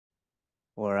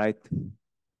All right.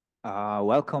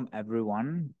 Welcome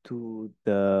everyone to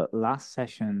the last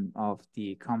session of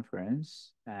the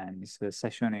conference, and it's a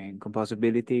session in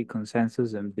composability,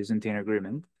 consensus, and Byzantine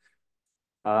Agreement.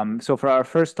 So for our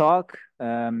first talk,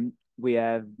 we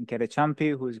have Michele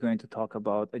Ciampi, who is going to talk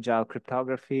about agile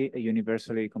cryptography, a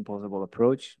universally composable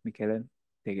approach. Michele,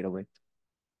 take it away.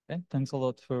 Okay, thanks a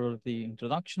lot for the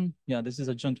introduction. Yeah, this is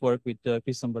a joint work with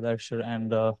Christian Badarscher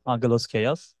and Angelos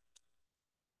Chaos.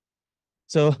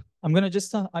 So I'm going to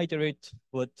just iterate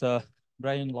what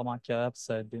Brian Lamacchia have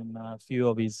said in a few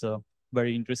of his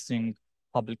very interesting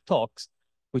public talks,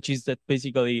 which is that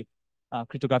basically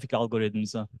cryptographic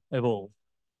algorithms evolve.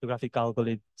 Cryptographic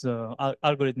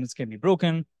algorithms can be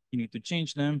broken. You need to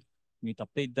change them. You need to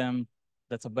update them.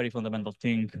 That's a very fundamental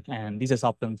thing. And this has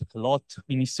happened a lot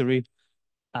in history.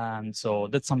 And so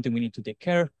that's something we need to take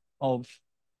care of.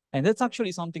 And that's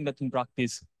actually something that in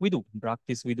practice we do. In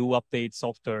practice, we do update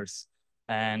softwares.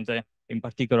 And in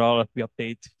particular, we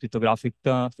update cryptographic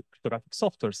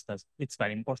softwares. It's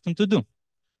very important to do.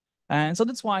 And so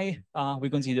that's why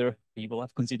people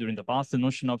have considered in the past the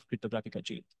notion of cryptographic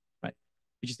agility, right?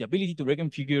 Which is the ability to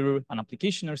reconfigure an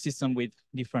application or system with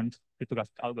different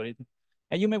cryptographic algorithms.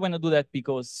 And you may want to do that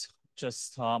because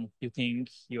just you think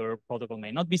your protocol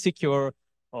may not be secure,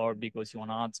 or because you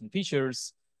want to add some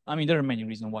features. I mean, there are many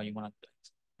reasons why you want to do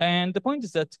that. And the point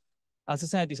is that, as I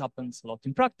said, this happens a lot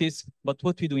in practice, but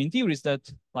what we do in theory is that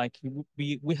like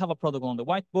we have a protocol on the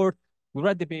whiteboard, we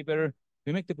write the paper,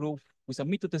 we make the proof, we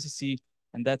submit to TCC,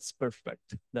 and that's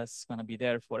perfect. That's gonna be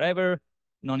there forever.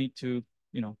 No need to,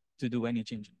 to do any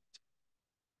change.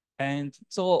 And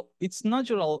so it's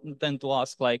natural then to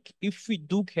ask, like, if we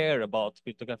do care about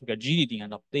cryptographic agility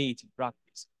and updates in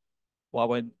practice,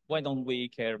 why don't we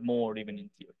care more even in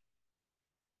theory?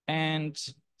 And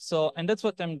that's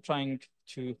what I'm trying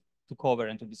to cover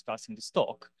and to discuss in this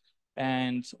talk.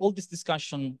 And all this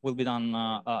discussion will be done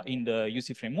in the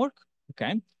UC framework,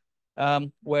 okay?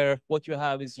 Where what you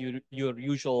have is your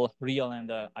usual real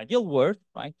and ideal world,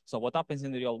 right? So what happens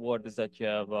in the real world is that you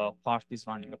have parties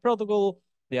running a protocol.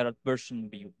 They are at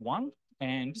version V1,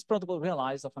 and this protocol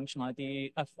realizes a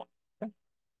functionality F1, okay?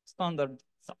 Standard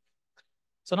stuff.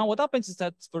 So now what happens is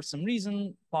that for some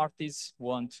reason, parties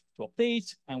want to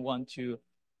update and want to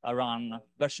run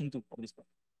version 2 of this protocol.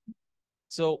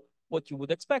 So what you would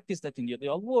expect is that in the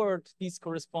real world, this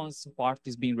corresponds to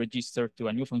parties being registered to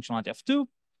a new functionality F2,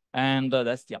 and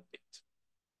that's the update.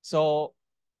 So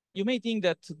you may think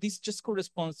that this just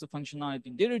corresponds to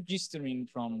functionality they're registering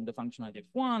from the functionality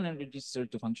F1 and register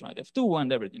to functionality F2,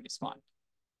 and everything is fine.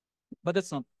 But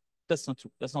that's not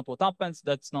true. That's not what happens.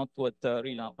 That's not what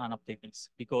really an update is,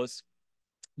 because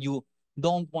you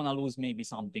don't want to lose maybe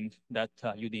something that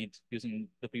you did using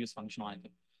the previous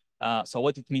functionality. So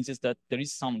what it means is that there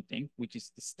is something, which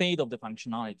is the state of the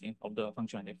functionality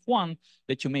F1,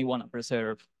 that you may want to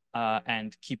preserve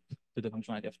and keep to the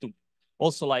functionality F2.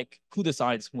 Also, like, who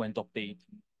decides when to update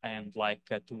and like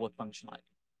to what functionality?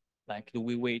 Like, do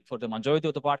we wait for the majority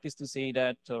of the parties to say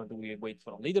that, or do we wait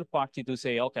for a later party to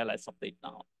say, okay, let's update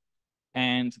now?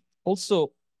 And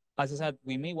also, as I said,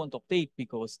 we may want to update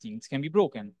because things can be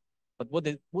broken. But what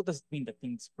does it mean that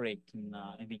things break in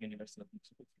the universal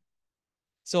composability?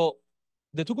 So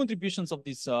the two contributions of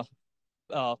this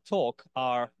talk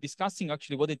are discussing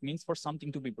actually what it means for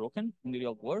something to be broken in the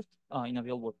real world, in a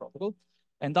real world protocol,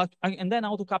 and then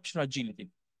how to capture agility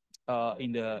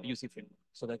in the UC framework,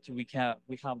 so that we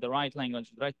have the right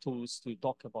language, the right tools to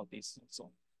talk about this also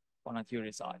on a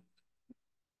theory side.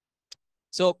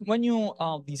 So when you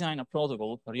design a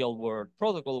protocol, a real world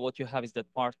protocol, what you have is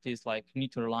that parties like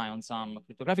need to rely on some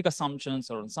cryptographic assumptions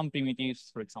or on some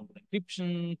primitives, for example,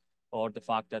 encryption, or the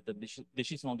fact that the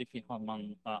decisional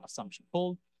Diffie-Hellman assumption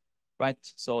hold, right?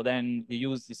 So then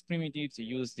you use these primitives,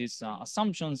 you use these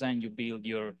assumptions, and you build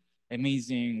your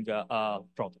amazing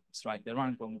protocols, right? They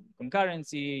run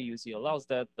concurrency, UC allows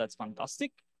that, that's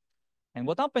fantastic. And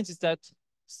what happens is that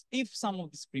if some of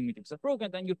these primitives are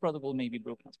broken, then your protocol may be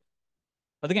broken as well.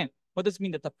 But again, what does it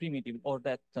mean that a primitive or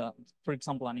that, for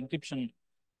example, an encryption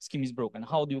scheme is broken?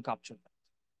 How do you capture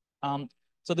that?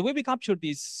 So the way we capture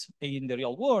this in the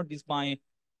real world is by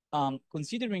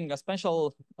considering a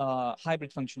special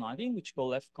hybrid functionality, which we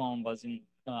call fcomp as in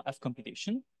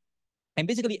fcomputation. And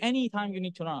basically, anytime you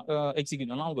need to execute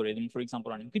an algorithm, for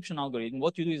example, an encryption algorithm,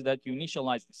 what you do is that you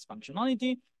initialize this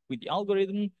functionality with the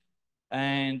algorithm.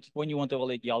 And when you want to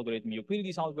evaluate the algorithm, you query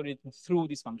this algorithm through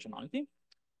this functionality.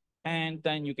 And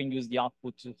then you can use the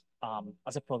output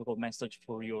as a protocol message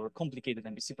for your complicated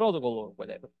MVC protocol or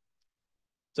whatever.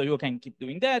 So you can keep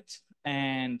doing that.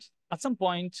 And at some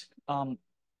point,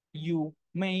 you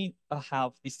may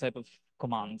have this type of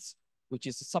commands which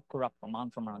is a subcorrupt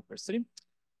command from an adversary,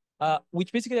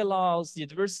 which basically allows the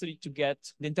adversary to get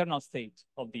the internal state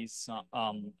of this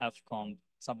fconf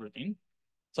subroutine.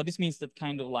 So this means that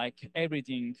kind of like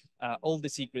everything, all the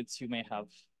secrets you may have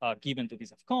given to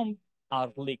this fconf are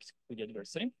leaked to the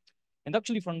adversary. And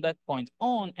actually from that point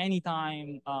on,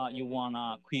 anytime you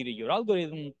wanna query your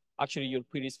algorithm, actually your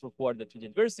query is forwarded to the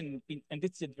adversary, and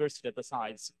it's the adversary that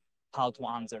decides how to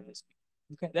answer this.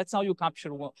 Okay, that's how you capture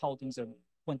how things are,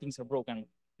 when things are broken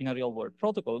in a real world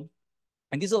protocol.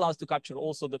 And this allows to capture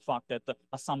also the fact that the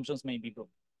assumptions may be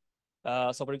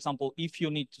broken. So for example, if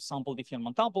you need to sample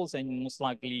Diffie-Hellman tuples, and most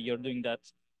likely you're doing that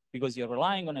because you're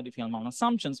relying on a Diffie-Hellman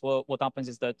assumptions, well, what happens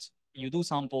is that you do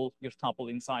sample your tuple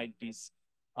inside this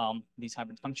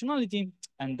hybrid functionality,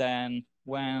 and then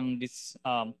when the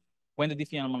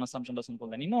Diffie-Hellman assumption doesn't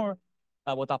hold anymore,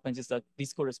 what happens is that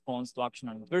this corresponds to action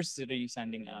on adversary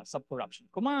sending a subcorruption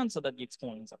command so that the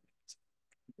exponents are.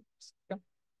 Okay.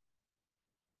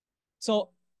 So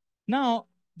now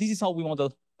this is how we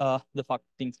model the fact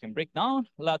things can break down.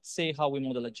 Let's say how we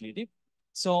model agility.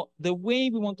 So the way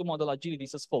we want to model agility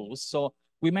is as follows. So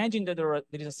we imagine that there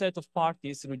is a set of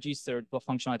parties registered to a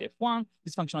functionality F1.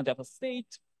 This functionality has a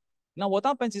state. Now what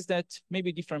happens is that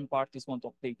maybe different parties want to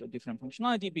update a different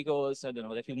functionality because, I don't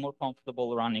know, they feel more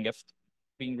comfortable running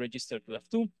being registered to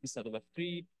F2 instead of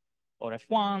F3 or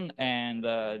F1, and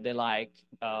they like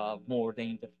more the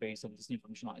interface of this new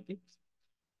functionality.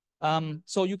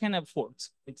 So you can have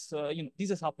forks. It's this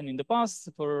has happened in the past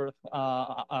for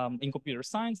in computer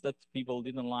science that people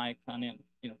didn't like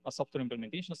a software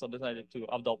implementation, so decided to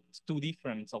adopt two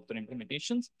different software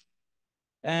implementations.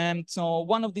 And so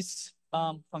one of these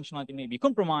functionality may be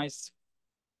compromised,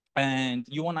 and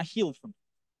you want to heal from it.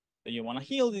 So you want to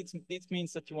heal. This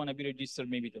means that you want to be registered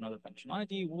maybe to another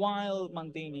functionality while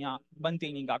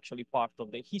maintaining actually part of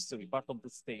the history, part of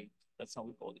the state. That's how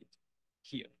we call it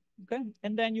here. Okay,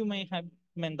 and then you may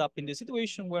end up in the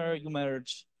situation where you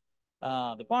merge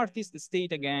the parties, the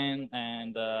state again,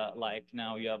 and like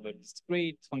now you have this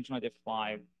great functionality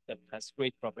F5 that has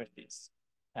great properties,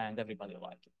 and everybody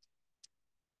like it.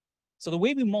 So the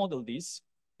way we model this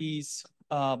is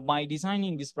by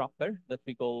designing this wrapper that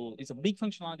we call, is a big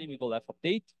functionality we call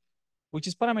fupdate, which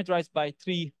is parameterized by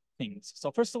three things.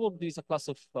 So first of all, there is a class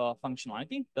of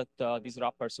functionality that this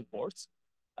wrapper supports.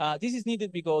 This is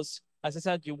needed because, as I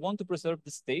said, you want to preserve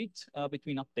the state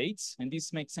between updates, and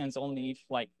this makes sense only if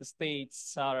like the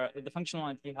states are, the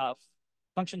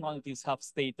functionalities have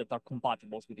state that are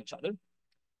compatible with each other.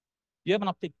 You have an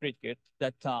update predicate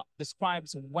that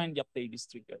describes when the update is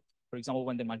triggered. For example,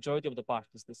 when the majority of the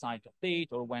parties decide to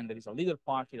update, or when there is a leader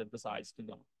party that decides to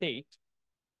update.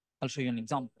 I'll show you an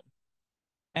example.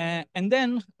 And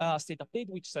then state update,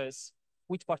 which says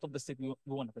which part of the state you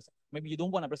want to preserve. Maybe you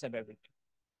don't want to preserve everything.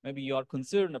 Maybe you are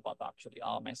concerned about actually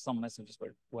some messages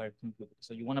were concluded.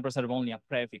 So you want to preserve only a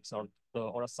prefix or a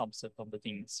subset of the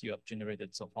things you have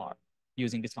generated so far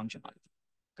using this functionality.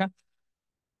 Okay.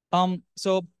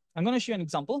 So I'm going to show you an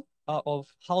example of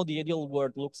how the ideal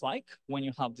world looks like when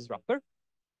you have this wrapper,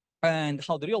 and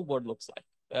how the real world looks like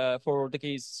for the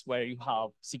case where you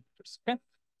have signatures. Okay.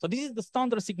 So this is the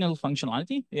standard signal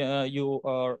functionality. You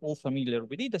are all familiar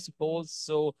with it, I suppose.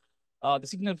 So the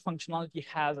signal functionality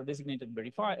has a designated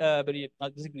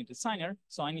designated signer.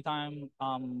 So anytime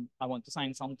I want to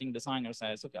sign something, the signer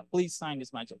says, okay, please sign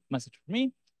this message for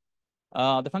me.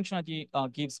 The functionality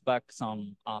gives back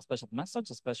some special message,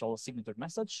 a special signature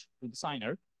message to the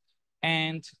signer.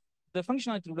 And the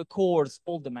functionality records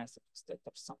all the messages that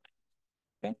are signed.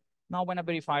 Okay. Now, when a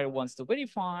verifier wants to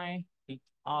verify, it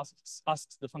asks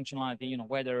the functionality,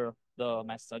 whether the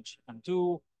message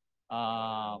M2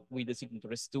 with the signature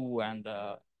S2 and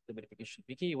the verification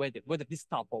key, whether this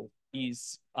tuple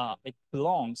is it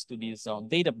belongs to this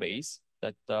database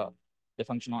that the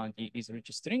functionality is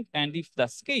registering, and if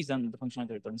that's the case, then the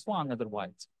functionality returns 1.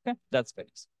 Otherwise, okay, that's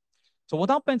case. So what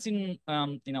happens in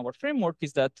our framework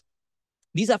is that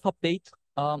this fupdate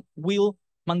will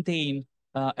maintain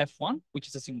F1, which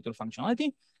is a signature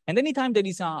functionality, and anytime there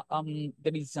is a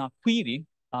query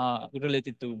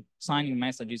related to signing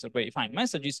messages or verifying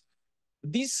messages,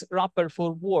 this wrapper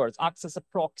forwards acts as a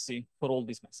proxy for all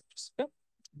these messages, okay,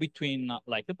 between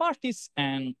like the parties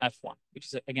and F1, which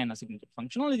is again a signature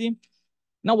functionality.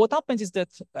 Now, what happens is that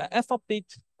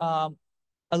fupdate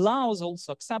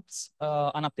also accepts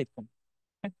an update command.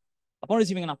 Okay? Upon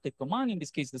receiving an update command, in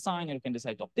this case, the signer can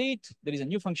decide to update. There is a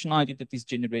new functionality that is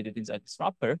generated inside this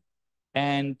wrapper,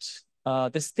 and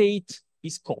the state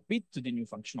is copied to the new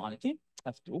functionality,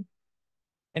 F2.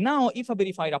 And now, if a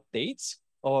verifier updates,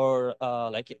 or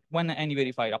like when any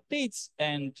verifier updates,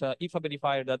 and if a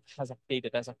verifier that has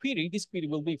updated as a query, this query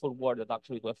will be forwarded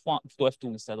actually to F1 to F2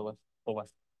 instead of F.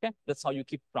 Okay, that's how you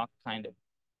keep track kind of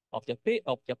the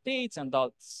updates, and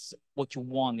that's what you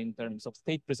want in terms of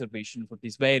state preservation for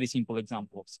this very simple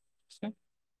example. Okay?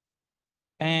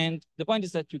 And the point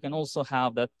is that you can also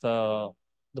have that the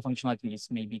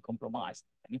functionalities may be compromised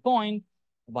at any point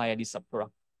via this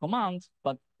subtract command.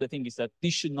 But the thing is that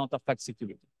this should not affect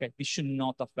security. Okay, this should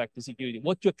not affect the security.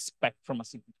 What you expect from a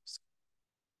security.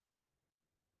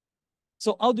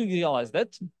 So how do you realize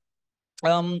that?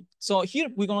 So here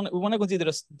we want to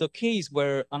consider the case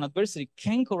where an adversary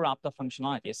can corrupt a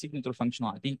functionality, a signature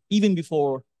functionality, even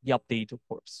before the update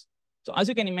occurs. So as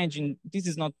you can imagine, this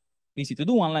is not easy to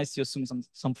do unless you assume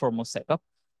some formal setup.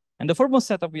 And the formal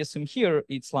setup we assume here,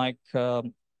 it's like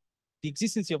the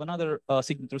existence of another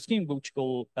signature scheme, which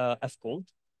called fcalled.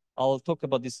 I'll talk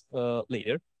about this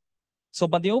later. So,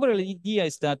 but the overall idea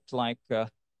is that like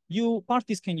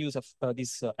parties can use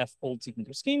this fcalled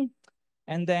signature scheme,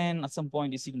 and then at some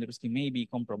point the signature scheme may be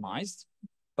compromised.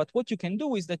 But what you can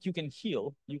do is that you can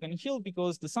heal. You can heal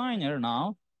because the signer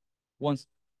now wants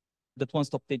to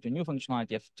update a new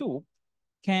functionality F2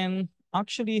 can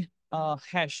actually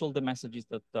hash all the messages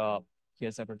that he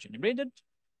has ever generated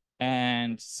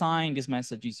and sign these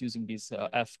messages using this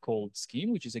fcalled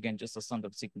scheme, which is again just a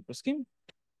standard signature scheme.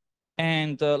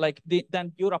 And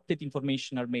then your update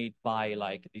information are made by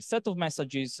like the set of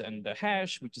messages and the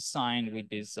hash, which is signed with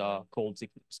this called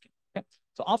signature scheme. Okay?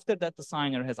 So after that, the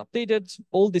signer has updated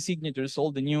all the signatures,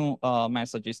 all the new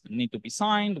messages that need to be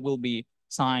signed will be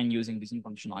signed using this new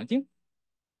functionality.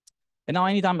 And now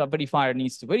anytime a verifier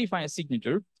needs to verify a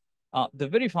signature, the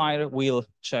verifier will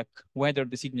check whether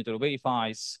the signature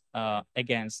verifies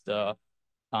against the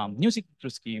new signature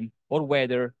scheme or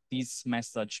whether this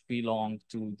message belong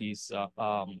to this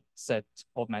set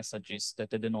of messages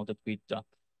that are denoted with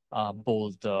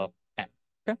bold N.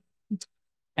 Okay?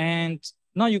 And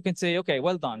now you can say, okay,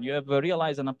 well done. You have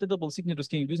realized an updatable signature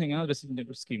scheme using another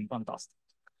signature scheme. Fantastic.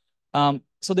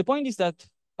 So the point is that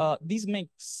this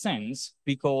makes sense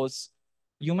because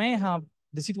you may have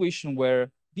the situation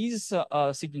where these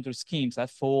signature schemes,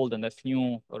 F-fold and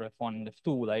F-new or F1 and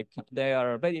F2, like they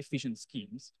are very efficient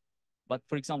schemes, but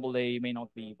for example, they may not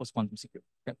be post-quantum secure.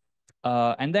 Okay?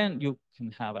 And then you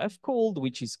can have F-cold,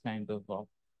 which is kind of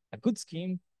a good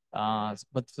scheme, but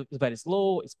it's very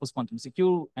slow, it's post-quantum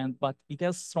secure, but it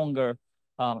has stronger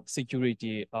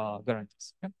security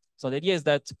guarantees. Okay? So the idea is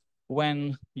that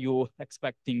when you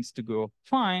expect things to go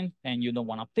fine and you don't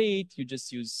want to update, you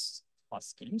just use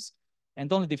fast schemes.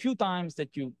 And only the few times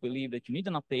that you believe that you need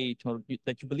an update or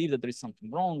that you believe that there is something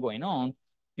wrong going on,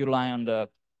 you rely on the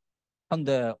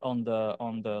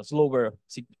slower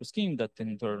signature scheme that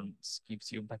in turn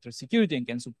gives you better security and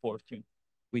can support you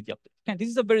with the update. Okay, this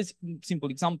is a very simple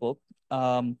example,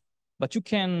 but you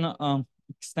can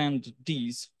extend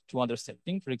these to other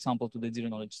settings, for example, to the zero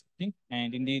knowledge setting.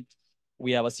 And indeed,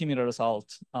 we have a similar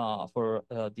result for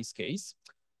this case.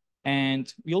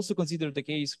 And we also consider the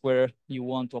case where you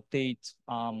want to update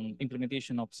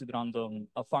implementation of pseudorandom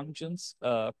functions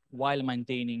while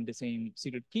maintaining the same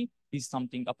secret key. This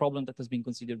is a problem that has been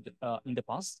considered in the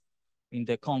past in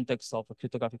the context of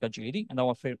cryptographic agility, and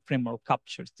our framework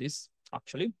captures this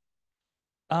actually.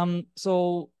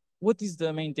 So what is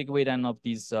the main takeaway then of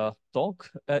this talk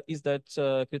is that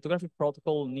cryptographic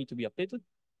protocol need to be updated,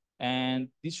 and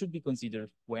this should be considered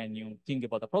when you think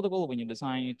about a protocol, when you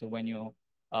design it, or when you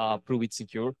prove it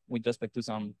secure with respect to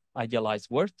some idealized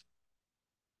worth.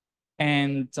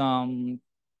 And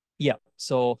yeah,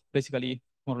 so basically,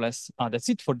 more or less, that's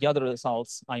it. For the other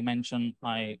results I mentioned,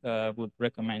 I would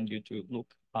recommend you to look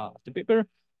at the paper.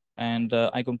 And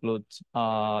I conclude,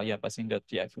 yeah, by saying that,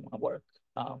 yeah, if you want to work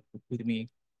with me,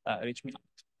 reach me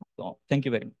out. So thank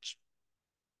you very much.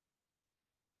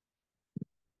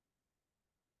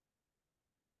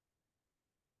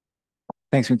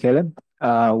 Thanks, Michele.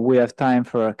 We have time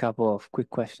for a couple of quick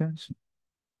questions.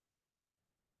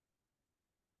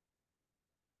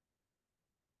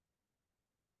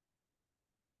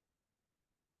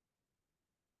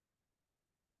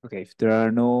 Okay, if there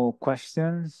are no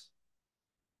questions,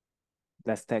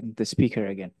 let's thank the speaker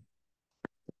again.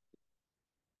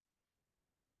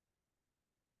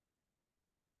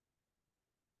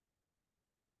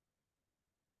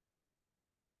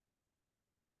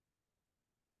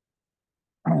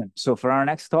 So for our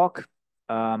next talk,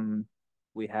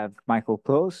 we have Michael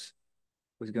Close,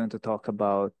 who's going to talk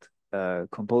about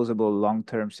composable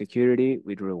long-term security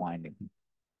with rewinding.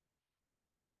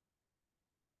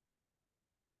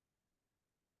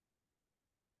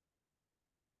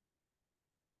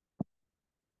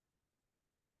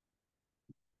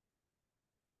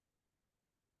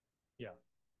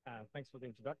 Thanks for the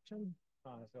introduction.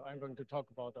 So I'm going to talk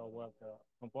about our work,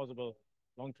 Composable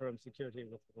Long-Term Security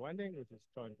with Winding, which is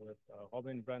joined with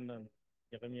Robin, Brandon,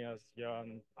 Jeremias,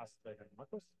 Jörn, Astrid, and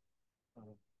Markus.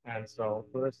 And so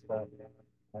first,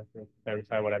 I have to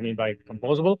clarify what I mean by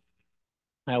composable.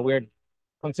 We're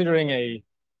considering a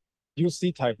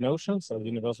UC type notion, so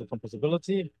universal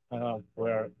composability,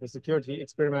 where the security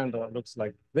experiment looks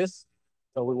like this.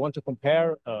 So we want to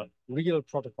compare a real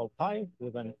protocol pi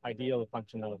with an ideal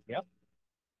functionality F.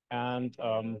 And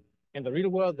in the real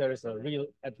world, there is a real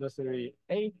adversary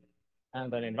A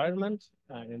and an environment.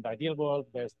 And in the ideal world,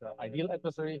 there's the ideal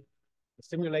adversary, the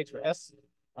simulator S,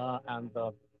 and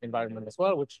the environment as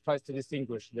well, which tries to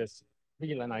distinguish this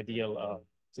real and ideal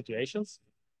situations.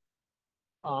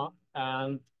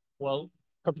 And well,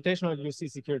 computational UC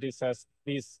security says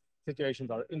these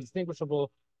situations are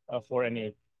indistinguishable for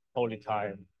any holy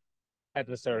time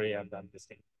adversary and then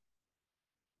distinct.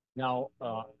 Now,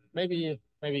 maybe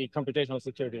computational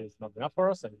security is not enough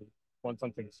for us and we want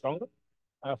something stronger.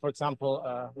 For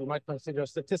example, we might consider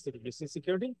statistical UC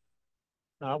security,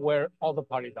 where all the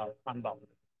parties are unbound.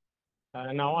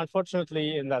 Now,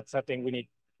 unfortunately, in that setting, we need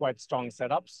quite strong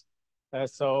setups.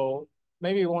 So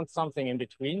maybe we want something in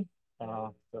between.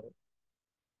 So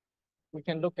we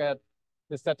can look at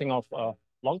the setting of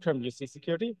long-term UC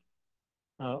security,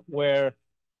 where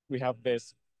we have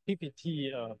this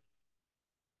PPT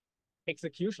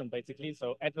execution, basically.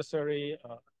 So adversary,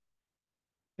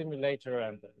 simulator,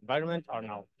 and the environment are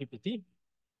now PPT,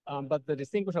 but the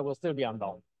distinguisher will still be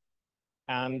unbound.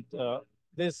 And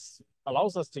this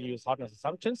allows us to use hardness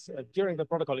assumptions during the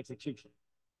protocol execution.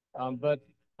 But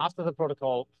after the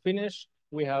protocol finish,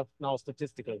 we have now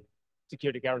statistical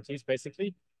security guarantees,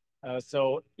 basically.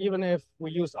 So even if we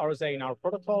use RSA in our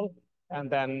protocol and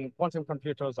then quantum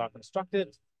computers are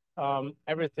constructed,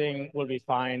 everything will be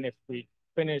fine if we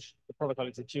finish the protocol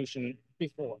execution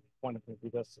before quantum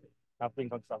computers have been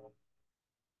constructed.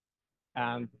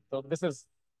 And so this is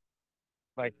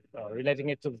like relating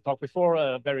it to the talk before,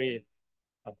 a very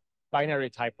binary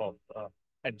type of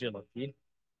agility.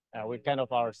 We kind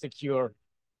of are secure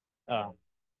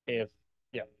if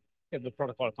the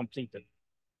protocol completed.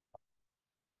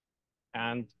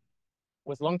 And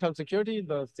with long-term security,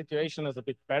 the situation is a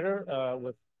bit better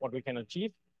with what we can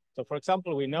achieve. So for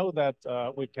example, we know that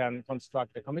we can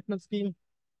construct a commitment scheme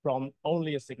from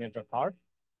only a signature card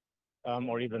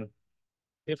or even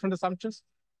different assumptions.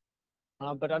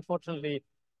 But unfortunately,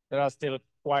 there are still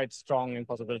quite strong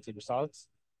impossibility results.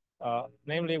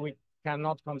 Namely, we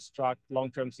cannot construct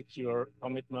long-term secure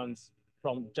commitments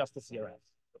from just a CRS.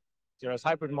 CRS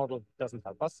hybrid model doesn't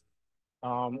help us.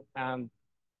 And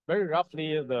very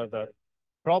roughly, the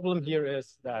problem here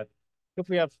is that if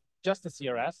we have just a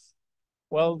CRS,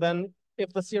 well, then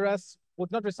if the CRS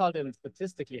would not result in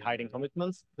statistically hiding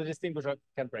commitments, the distinguisher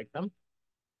can break them.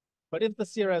 But if the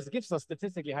CRS gives us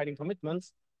statistically hiding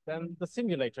commitments, then the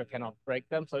simulator cannot break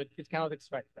them, so it cannot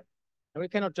extract them. And we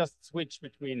cannot just switch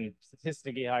between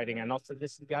statistically hiding and not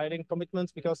statistically hiding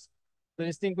commitments because the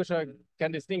distinguisher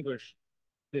can distinguish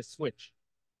this switch.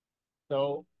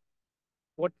 So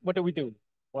what do we do?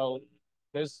 Well,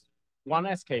 there's one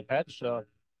escape hatch.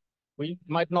 We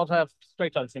might not have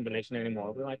straight line simulation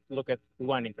anymore. We might look at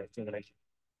rewinding based simulation.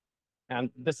 And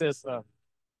this is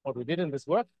what we did in this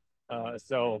work.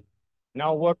 So in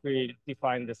our work, we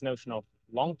define this notion of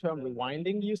long-term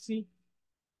rewinding UC,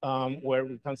 where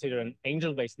we consider an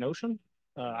angel-based notion.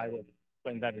 I will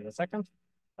explain that in a second.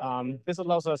 This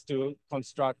allows us to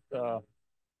construct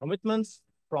commitments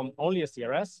from only a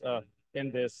CRS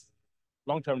in this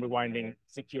long-term rewinding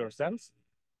secure sense.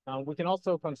 We can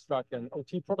also construct an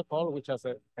OT protocol, which has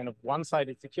a kind of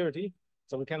one-sided security.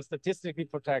 So we can statistically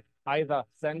protect either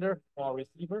sender or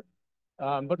receiver.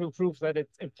 But we prove that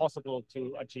it's impossible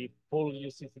to achieve full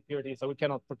UC security. So we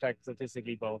cannot protect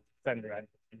statistically both sender and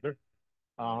receiver.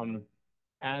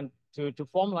 And to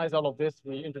formalize all of this,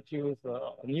 we introduce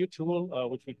a new tool,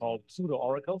 which we call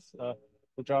pseudo-oracles,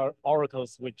 which are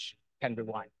oracles which can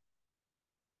rewind.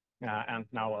 And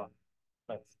now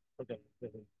let's look at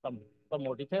some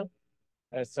more detail.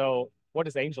 So what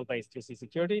is angel-based UC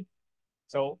security?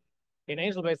 So in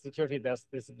angel-based security, there's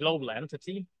this global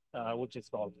entity, which is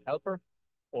called helper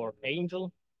or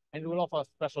angel, and it will offer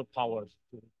special powers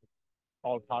to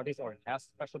all parties, or it has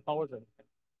special powers and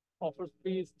offers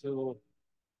these to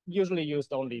usually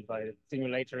used only by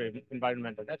simulator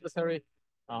environment and adversary,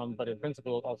 but in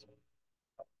principle also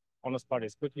honest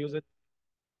parties could use it.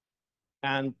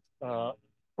 And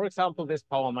for example, this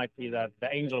power might be that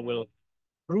the angel will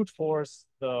brute force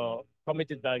the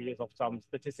committed values of some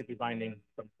statistically binding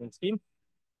scheme.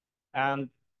 And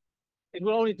it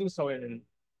will only do so in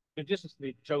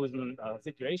judiciously chosen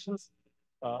situations,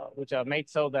 which are made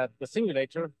so that the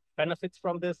simulator benefits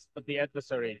from this, but the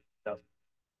adversary doesn't.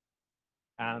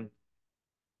 And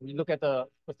we look at a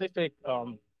specific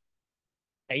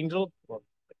angel. Well,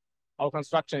 our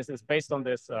construction is based on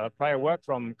this prior work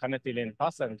from Canetti, Lin,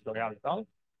 Pass, and L'Oreal et al.,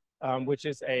 which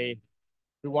is a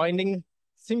rewinding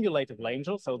simulatable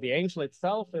angel. So the angel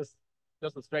itself is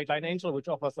just a straight line angel, which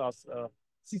offers us a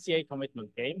CCA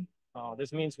commitment game.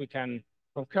 This means we can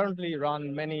concurrently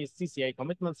run many CCA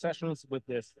commitment sessions with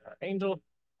this angel.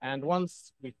 And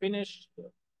once we finish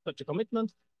such a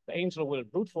commitment, the angel will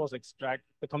brute force extract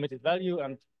the committed value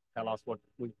and tell us what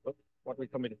we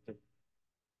committed to.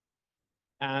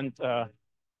 And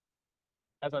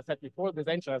as I said before, this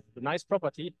angel has the nice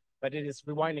property that it is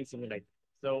rewinding simulated.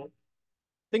 So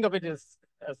think of it as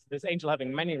this angel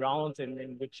having many rounds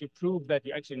in which you prove that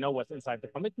you actually know what's inside the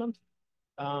commitment.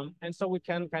 And so we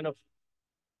can kind of,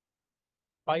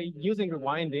 by using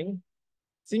rewinding,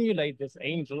 simulate this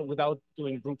angel without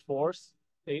doing brute force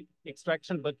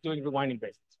extraction, but doing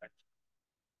rewinding-based extraction.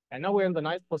 And now we're in the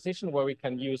nice position where we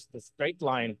can use the straight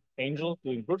line angel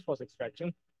doing brute force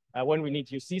extraction when we need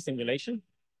UC simulation.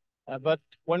 But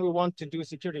when we want to do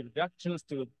security reductions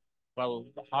to, well,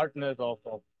 the hardness of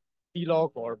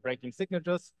D-log or breaking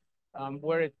signatures,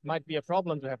 where it might be a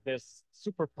problem to have this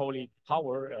super poly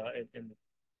power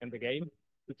in the game,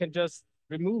 we can just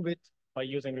remove it by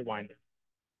using rewinding.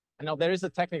 And now there is a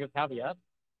technical caveat,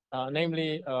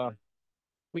 namely,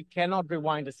 we cannot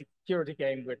rewind a security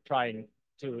game we're trying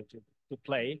to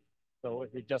play. So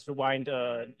if we just rewind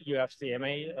a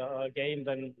UFCMA game,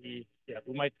 then we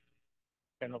might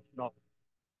kind of not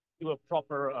do a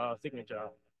proper signature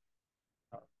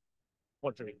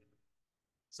forgery.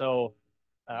 So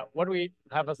what we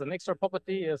have as an extra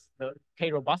property is the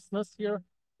K-robustness here,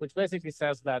 which basically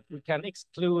says that we can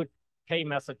exclude K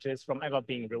messages from ever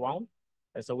being rewound.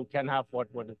 And so we can have what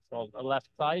is called a left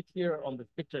side here on the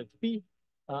picture, it's B,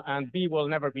 and B will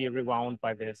never be rewound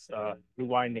by this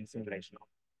rewinding simulation.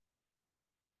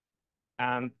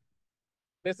 And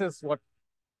this is what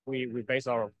we base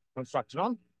our construction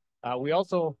on. We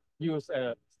also use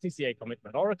a CCA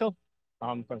commitment oracle,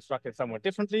 constructed somewhat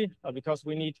differently, because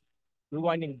we need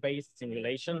rewinding-based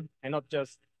simulation and not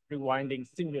just rewinding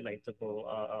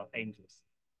simulatable angels.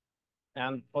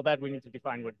 And for that, we need to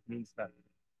define what it means that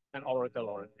an oracle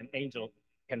or an angel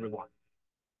can rewind.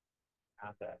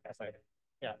 And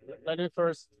let me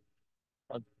first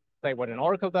say what an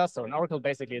oracle does. So an oracle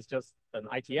basically is just an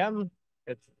ITM.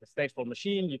 It's a stateful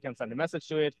machine. You can send a message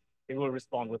to it. It will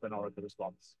respond with an oracle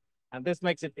response. And this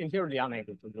makes it inherently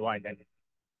unable to rewind anything.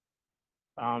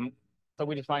 So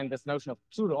we define this notion of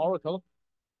pseudo-oracle,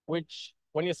 which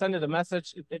when you send it a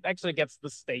message, it actually gets the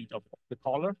state of the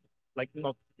caller, like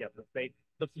not the state,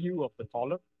 the view of the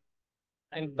caller.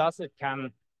 And thus it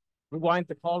can rewind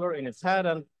the caller in its head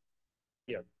and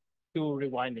do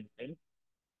rewinding thing.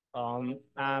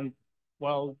 And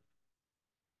well,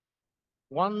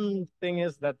 one thing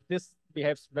is that this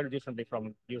behaves very differently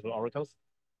from usual oracles.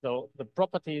 So the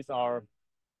properties are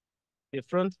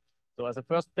different. So as a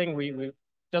first thing, we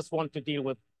just want to deal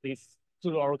with these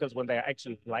pseudo oracles when they are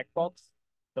actually black box.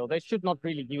 So they should not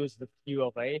really use the view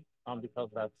of A because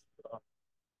that's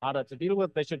harder to deal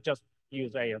with. They should just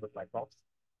use A as a black box.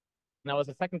 Now, as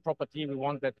a second property, we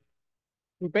want that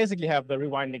we basically have the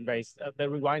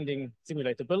rewinding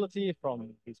simulatability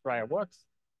from these prior works.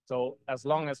 So as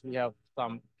long as we have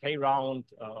some K round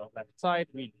left side,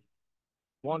 we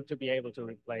want to be able to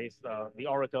replace the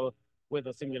oracle with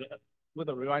a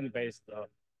rewinding-based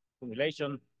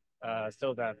simulation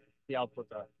so that the output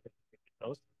are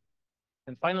closed.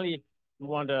 And finally, we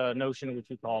want a notion which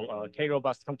we call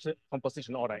K-robust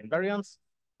composition order invariance.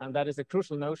 And that is a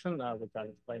crucial notion, which I'll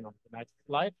explain on the next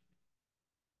slide.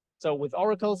 So with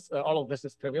oracles, all of this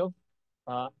is trivial.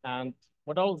 And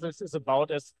what all of this is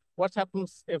about is what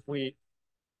happens if we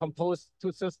compose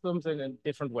two systems in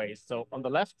different ways. So on the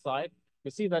left side,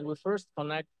 you see that we first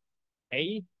connect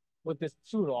A with this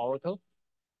pseudo oracle,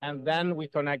 and then we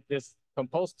connect this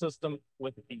composed system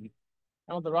with B.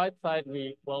 And on the right side,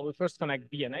 we first connect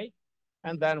B and A,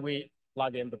 and then we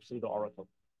plug in the pseudo oracle.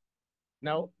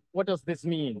 Now, what does this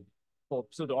mean for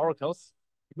pseudo oracles?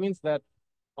 It means that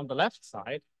on the left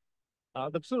side,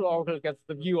 the pseudo oracle gets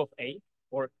the view of A,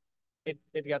 or it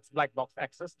gets black box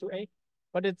access to A,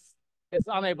 but it's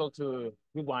unable to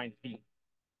rewind B.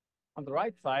 On the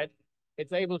right side,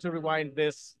 it's able to rewind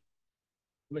this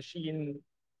machine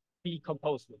B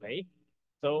composed with A.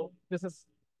 So this is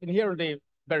inherently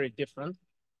very different.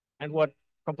 And what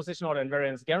composition order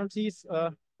invariance guarantees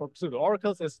for pseudo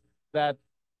oracles is that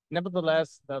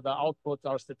nevertheless, the outputs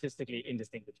are statistically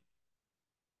indistinguishable.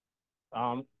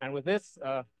 And with this,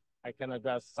 I can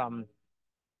address some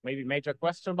maybe major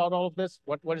question about all of this.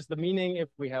 What is the meaning if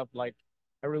we have like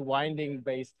a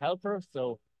rewinding-based helper?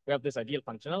 So we have this ideal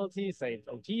functionality, say it's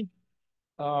OT,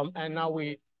 and now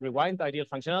we rewind the ideal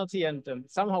functionality, and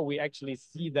somehow we actually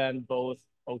see then both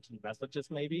OT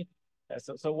messages maybe.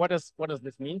 So what does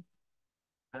this mean?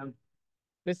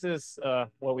 This is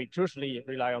where we crucially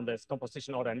rely on this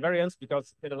composition order invariance,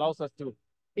 because it allows us to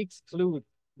exclude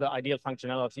the ideal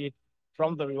functionality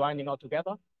from the rewinding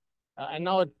altogether. And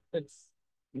now it's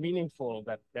meaningful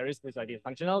that there is this ideal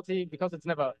functionality because it's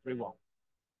never rewound.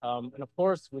 And of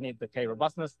course, we need the K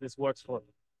robustness. This works for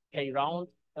K round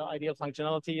ideal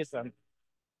functionalities, and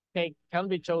K can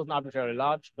be chosen arbitrarily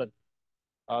large, but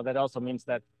that also means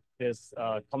that this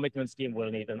commitment scheme will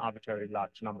need an arbitrarily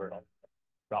large number of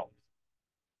rounds.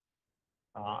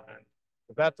 And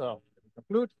with that, we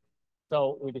conclude.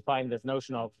 So we define this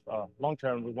notion of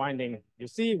long-term rewinding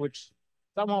UC, which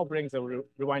somehow brings a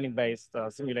rewinding-based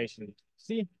simulation to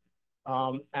C.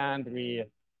 And we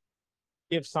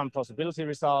give some possibility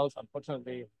results.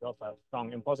 Unfortunately, we also have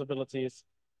strong impossibilities.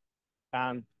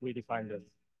 And we define this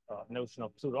notion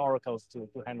of pseudo oracles to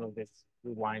handle this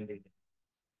rewinding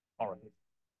oracle.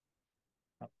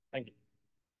 Thank you.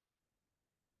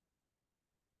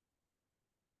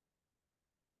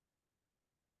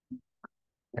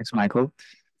 Thanks, Michael.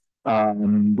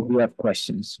 Do we have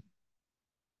questions?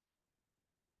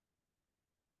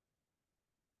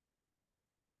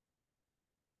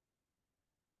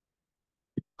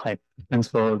 Hi, thanks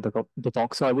for the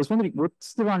talk. So I was wondering,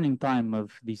 what's the running time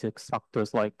of these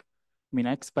extractors like? I mean,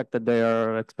 I expect that they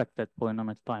are expected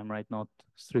polynomial time, right? Not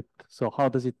strict. So how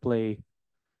does it play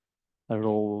a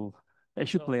role? It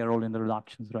should play a role in the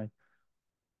reductions, right?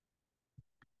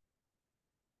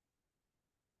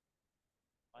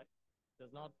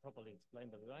 Does not properly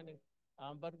explain the rewinding,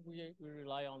 but we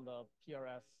rely on the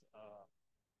PRS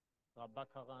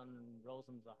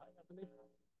Bakaran-Rosen-Zahai, I believe,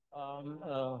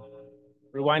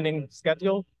 rewinding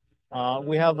schedule.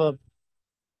 We have a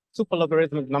super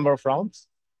logarithmic number of rounds,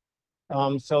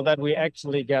 so that we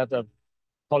actually get a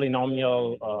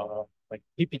polynomial like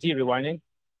PPT rewinding.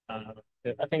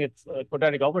 I think it's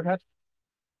quadratic overhead,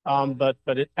 but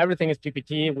everything is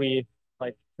PPT.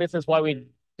 This is why we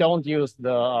don't use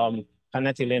the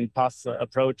Canetty-Lin pass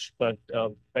approach, but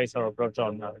base our approach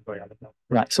on quadratic.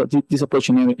 Right. So this approach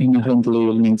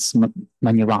inherently needs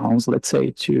many rounds, let's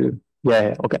say, to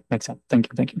okay, makes sense. Thank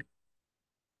you.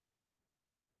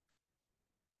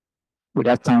 We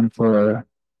have time for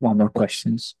one more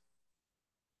questions.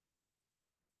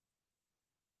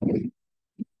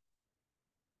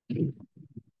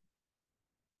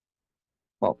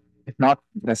 Well, if not,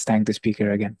 let's thank the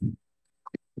speaker again.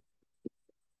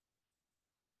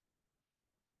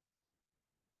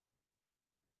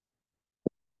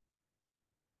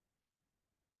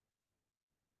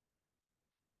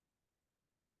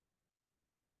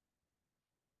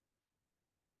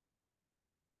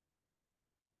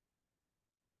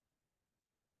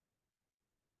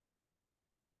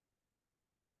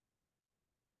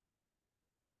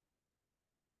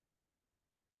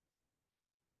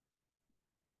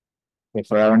 Okay,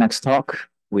 for our next talk,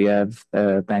 we have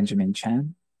Benjamin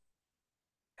Chan,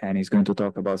 and he's going to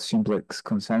talk about simplex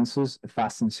consensus, a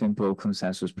fast and simple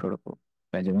consensus protocol.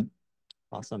 Benjamin.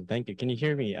 Awesome, thank you. Can you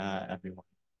hear me, everyone?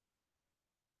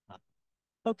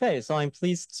 Okay, so I'm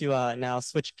pleased to now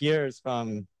switch gears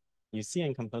from UC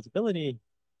and composability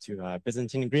to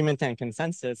Byzantine Agreement and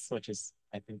consensus, which is,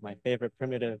 I think, my favorite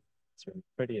primitive. It's really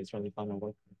pretty, it's really fun to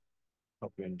work with.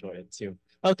 Hope you enjoy it too.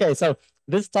 Okay, so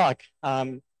this talk,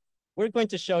 we're going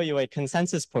to show you a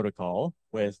consensus protocol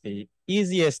with the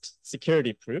easiest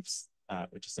security proofs,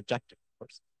 which is subjective, of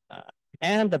course,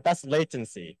 and the best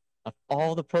latency of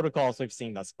all the protocols we've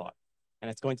seen thus far. And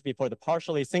it's going to be for the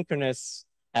partially synchronous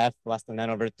f less than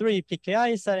n/3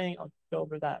 PKI setting. I'll go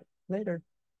over that later.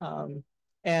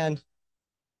 And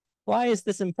why is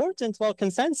this important? Well,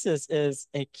 consensus is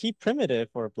a key primitive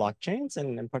for blockchains,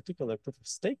 and in particular proof of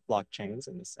stake blockchains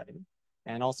in this setting,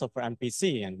 and also for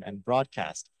MPC and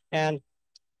broadcast. And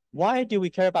why do we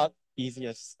care about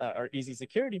easy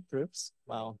security proofs?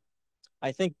 Well,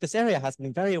 I think this area has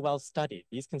been very well studied.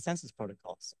 These consensus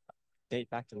protocols date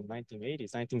back to the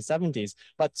 1980s, 1970s.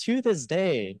 But to this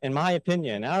day, in my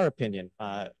opinion, our opinion,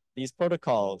 these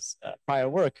protocols, prior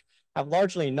work, have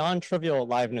largely non-trivial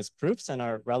liveness proofs and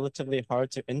are relatively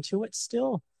hard to intuit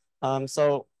still.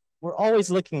 So we're always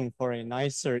looking for a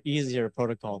nicer, easier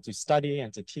protocol to study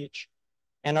and to teach.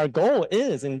 And our goal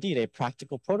is indeed a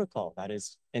practical protocol that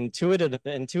is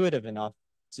intuitive enough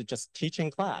to just teach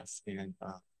in class. And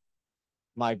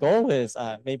my goal is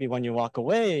maybe when you walk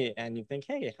away and you think,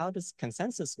 hey, how does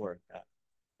consensus work?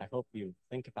 I hope you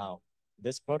think about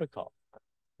this protocol.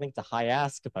 Think the high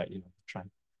ask about,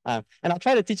 trying. And I'll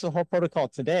try to teach the whole protocol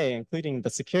today, including the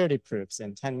security proofs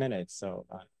in 10 minutes. So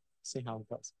see how it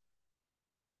goes.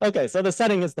 Okay, so the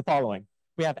setting is the following.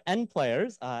 We have n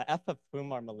players, f of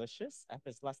whom are malicious. F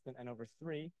is less than n over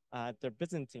 3. They're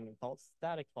Byzantine faults,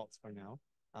 static faults for now.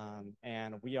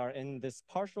 And we are in this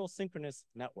partial synchronous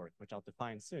network, which I'll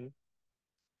define soon.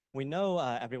 We know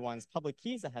everyone's public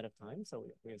keys ahead of time, so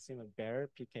we assume a bare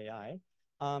PKI.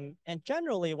 And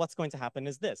generally, what's going to happen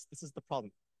is this. This is the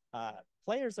problem.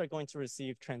 Players are going to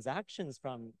receive transactions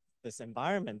from this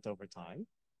environment over time.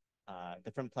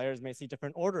 Different players may see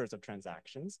different orders of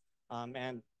transactions.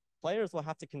 And players will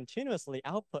have to continuously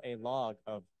output a log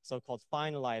of so-called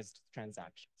finalized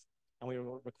transactions. And we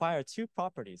will require two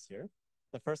properties here.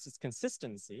 The first is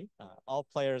consistency. All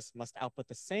players must output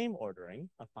the same ordering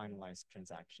of finalized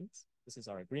transactions. This is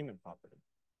our agreement property.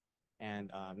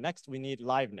 And next, we need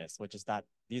liveness, which is that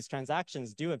these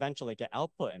transactions do eventually get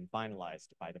output and finalized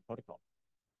by the protocol.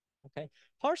 Okay,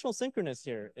 partial synchronous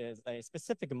here is a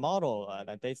specific model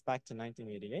that dates back to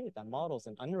 1988 that models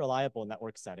an unreliable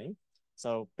network setting.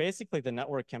 So basically, the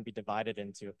network can be divided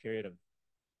into a period of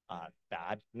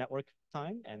bad network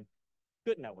time and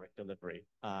good network delivery.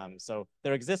 So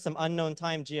there exists some unknown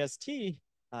time GST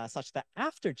such that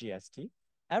after GST,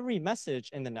 every message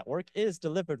in the network is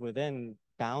delivered within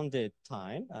bounded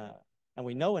time. And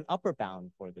we know an upper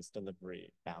bound for this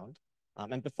delivery bound.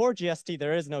 And before GST,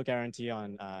 there is no guarantee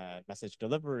on message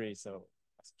delivery. So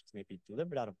messages may be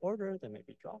delivered out of order, they may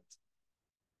be dropped.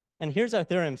 And here's our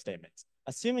theorem statement.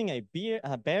 Assuming a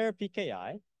bare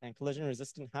PKI and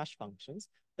collision-resistant hash functions,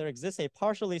 there exists a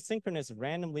partially synchronous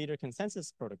random leader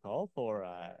consensus protocol for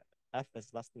f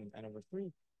is less than n over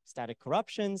 3, static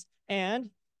corruptions, and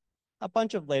a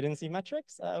bunch of latency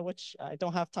metrics, which I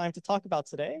don't have time to talk about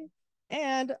today,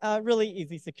 and really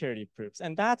easy security proofs.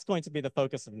 And that's going to be the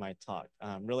focus of my talk,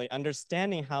 really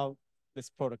understanding how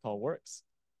this protocol works.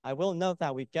 I will note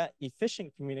that we get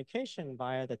efficient communication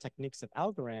via the techniques of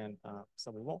Algorand,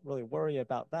 so we won't really worry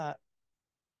about that.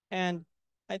 And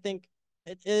I think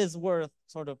it is worth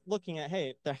sort of looking at,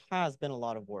 hey, there has been a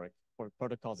lot of work for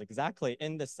protocols exactly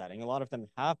in this setting. A lot of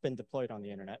them have been deployed on the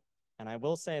internet. And I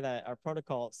will say that our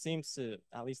protocol seems to,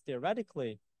 at least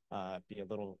theoretically, be a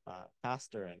little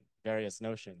faster in various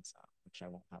notions, which I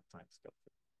won't have time to go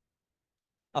through.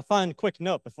 A fun quick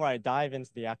note before I dive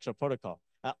into the actual protocol.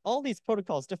 All these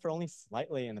protocols differ only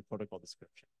slightly in the protocol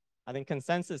description. I think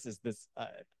consensus is this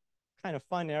kind of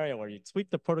fun area where you tweak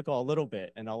the protocol a little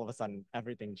bit and all of a sudden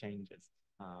everything changes.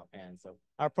 And so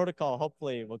our protocol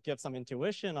hopefully will give some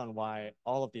intuition on why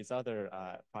all of these other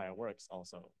prior works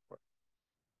also work.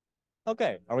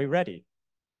 Okay, are we ready?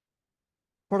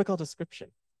 Protocol description.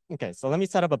 Okay, so let me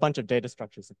set up a bunch of data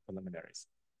structures and preliminaries.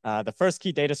 The first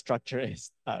key data structure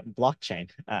is blockchain,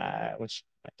 which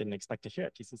I didn't expect to hear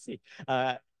at TCC.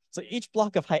 So each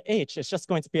block of height h is just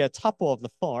going to be a tuple of the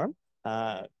form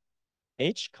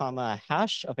h, comma,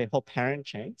 hash of a whole parent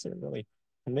chain. So we're really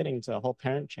committing to a whole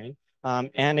parent chain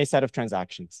and a set of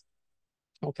transactions.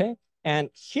 Okay, and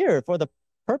here for the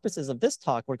purposes of this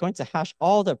talk, we're going to hash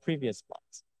all the previous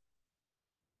blocks.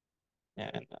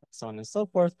 And so on and so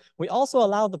forth. We also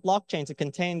allow the blockchain to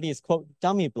contain these, quote,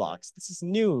 dummy blocks. This is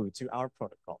new to our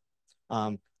protocol.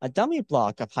 A dummy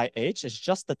block of height h is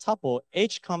just the tuple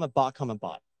h, comma, bot, comma,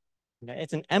 bot. Okay?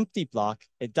 It's an empty block.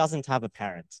 It doesn't have a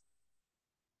parent.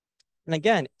 And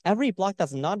again, every block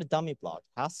that's not a dummy block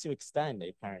has to extend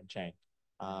a parent chain.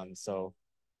 Once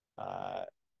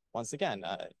again,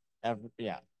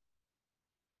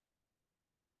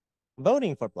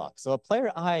 voting for blocks. So a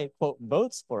player I, quote,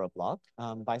 votes for a block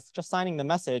by just signing the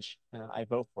message, I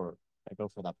vote for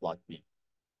that block B.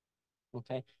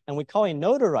 Okay, and we call a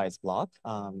notarized block,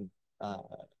 well,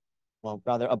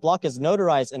 rather a block is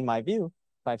notarized in my view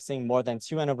by seeing more than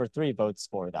 2n/3 votes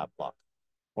for that block,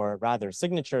 or rather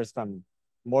signatures from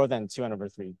more than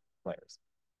 2n/3 players.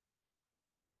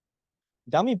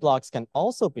 Dummy blocks can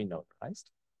also be notarized.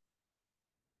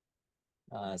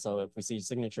 So if we see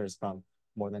signatures from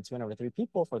more than 203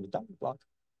 people for the dummy block.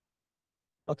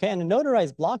 Okay, and a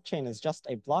notarized blockchain is just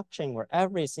a blockchain where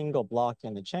every single block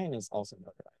in the chain is also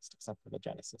notarized, except for the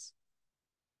genesis.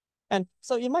 And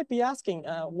so you might be asking,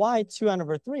 why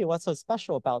 2n/3? What's so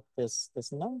special about this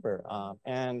number?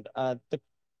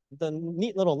 The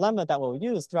neat little lemma that we'll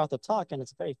use throughout the talk, and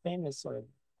it's very famous, sort of,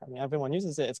 I mean, everyone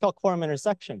uses it. It's called quorum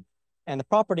intersection. And the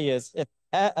property is if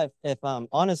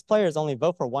honest players only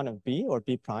vote for one of B or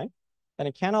B prime, then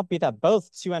it cannot be that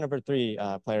both 2n/3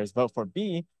 players vote for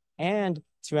B and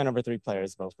 2n/3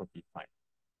 players vote for B prime.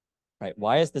 right?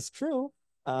 Why is this true?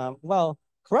 Well,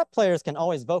 corrupt players can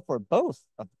always vote for both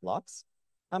of the blocks,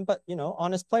 but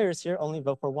honest players here only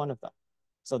vote for one of them.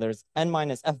 So there's n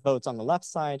minus f votes on the left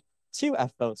side, 2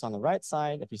 f votes on the right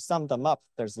side. If you sum them up,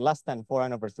 there's less than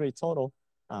 4n over 3 total,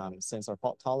 since our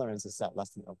fault tolerance is set less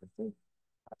than over 3.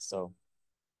 So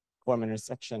quorum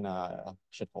intersection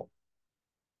should hold.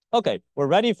 Okay, we're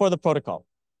ready for the protocol,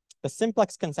 the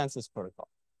simplex consensus protocol.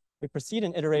 We proceed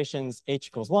in iterations h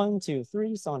equals 1, 2,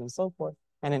 3, so on and so forth.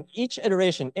 And in each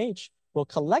iteration h, we'll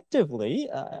collectively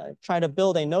try to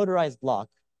build a notarized block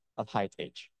of height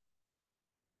h.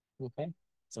 Okay,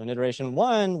 so in iteration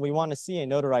 1, we want to see a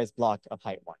notarized block of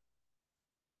height 1.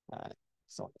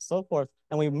 So on and so forth.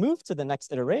 And we move to the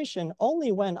next iteration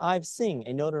only when I've seen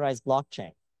a notarized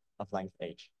blockchain of length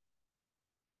h.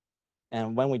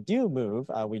 And when we do move,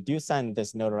 we do send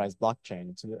this notarized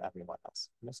blockchain to everyone else,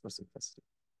 just for simplicity.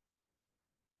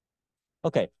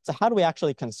 Okay, so how do we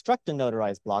actually construct a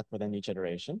notarized block within each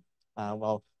iteration?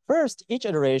 Well, first, each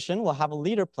iteration will have a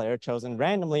leader player chosen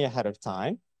randomly ahead of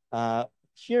time.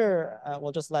 Here,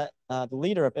 we'll just let the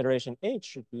leader of iteration h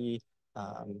should be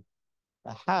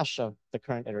a hash of the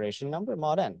current iteration number,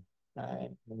 mod n.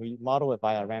 We model it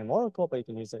via random oracle, but you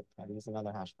can use it, use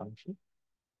another hash function.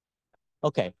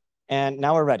 Okay, and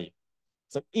now we're ready.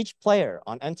 So each player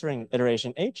on entering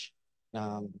iteration h,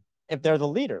 if they're the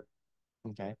leader,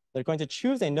 okay, they're going to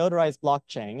choose a notarized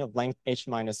blockchain of length h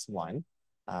minus 1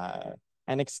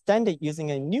 and extend it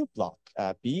using a new block,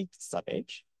 b sub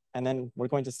h. And then we're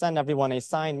going to send everyone a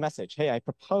signed message. Hey, I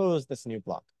propose this new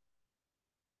block.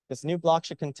 This new block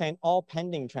should contain all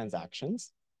pending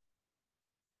transactions.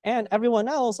 And everyone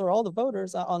else, or all the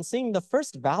voters, on seeing the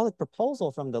first valid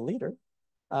proposal from the leader,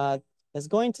 is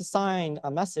going to sign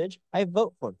a message, I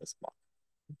vote for this block.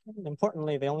 And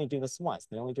importantly, they only do this once.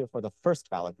 They only do it for the first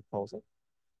valid proposal.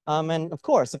 And of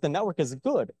course, if the network is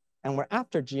good and we're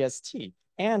after GST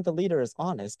and the leader is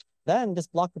honest, then this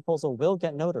block proposal will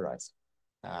get notarized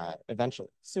eventually,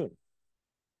 soon.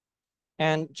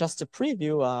 And just to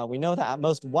preview, we know that at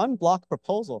most one block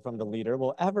proposal from the leader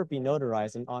will ever be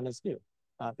notarized in honest view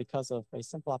because of a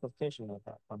simple application of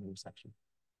quorum intersection.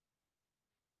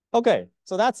 Okay,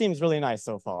 so that seems really nice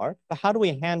so far, but how do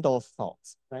we handle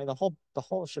faults, right? The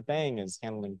whole shebang is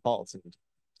handling faults in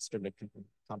distributed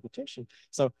computation.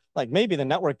 So like maybe the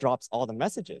network drops all the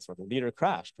messages or the leader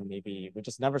crashed, or maybe we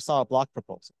just never saw a block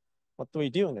proposal. What do we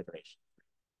do in iteration?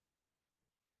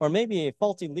 Or maybe a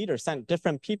faulty leader sent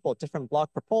different people different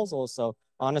block proposals, so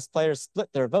honest players split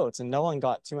their votes and no one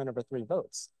got 2n over 3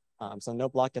 votes. So no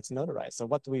block gets notarized. So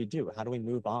what do we do? How do we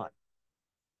move on?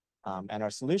 And our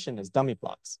solution is dummy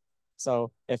blocks.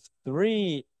 So if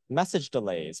 3 message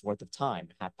delays worth of time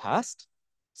have passed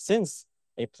since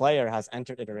a player has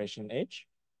entered iteration h,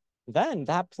 then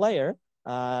that player,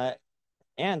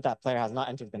 and that player has not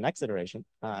entered the next iteration,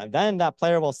 then that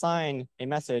player will sign a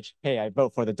message, hey, I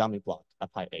vote for the dummy block of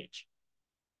height h.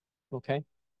 Okay.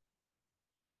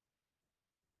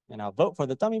 And I'll vote for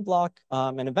the dummy block.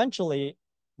 And eventually,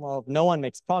 well, if no one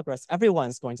makes progress,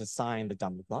 everyone's going to sign the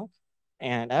dummy block.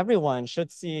 And everyone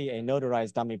should see a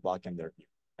notarized dummy block in their view,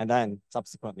 and then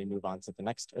subsequently move on to the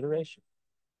next iteration.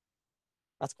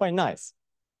 That's quite nice.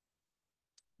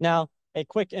 Now, a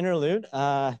quick interlude.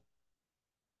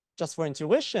 Just for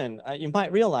intuition, you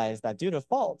might realize that due to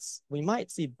faults, we might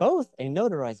see both a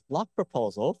notarized block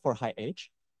proposal for height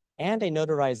h and a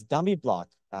notarized dummy block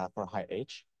for height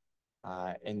h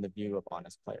in the view of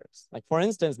honest players. Like for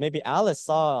instance, maybe Alice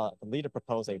saw the leader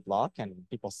propose a block and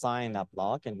people sign that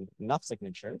block and enough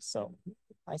signatures. So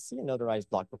I see a notarized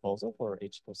block proposal for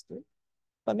h equals 3.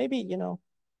 But maybe,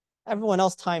 everyone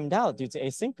else timed out due to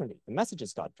asynchrony. The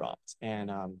messages got dropped and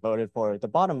voted for the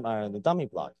bottom, the dummy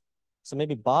block. So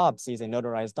maybe Bob sees a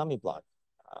notarized dummy block.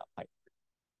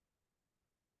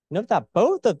 Note that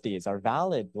both of these are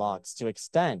valid blocks to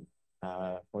extend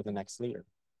for the next leader.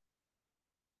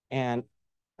 And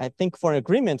I think for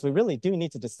agreement, we really do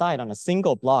need to decide on a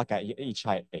single block at each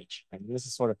height h. And this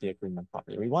is sort of the agreement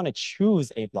property. We want to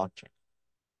choose a blockchain.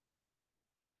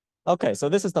 Okay, so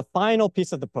this is the final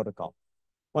piece of the protocol.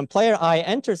 When player I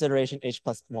enters iteration h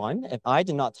plus 1, if I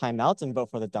did not time out and vote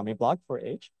for the dummy block for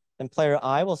h, then player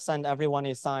I will send everyone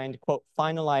a signed, quote,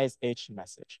 finalize h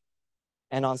message.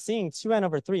 And on seeing 2n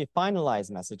over 3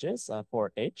 finalized messages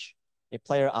for h, a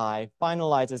player I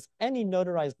finalizes any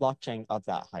notarized blockchain of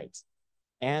that height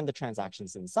and the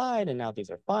transactions inside. And now these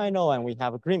are final, and we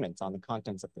have agreement on the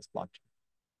contents of this blockchain.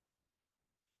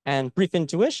 And brief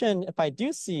intuition, if I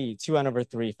do see 2n over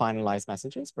 3 finalized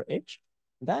messages for h,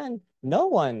 then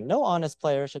no honest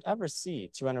player should ever see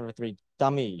 2n over 3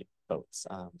 dummy votes.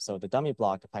 So the dummy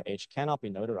block of height h cannot be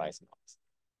notarized in honest.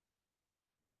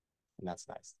 and that's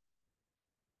nice.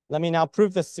 Let me now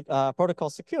prove this protocol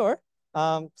secure.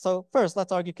 So first,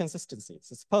 let's argue consistency.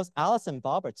 So suppose Alice and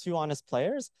Bob are two honest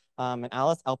players, and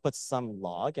Alice outputs some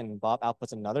log, and Bob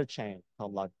outputs another chain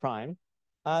called log prime.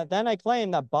 Then I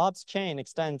claim that Bob's chain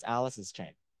extends Alice's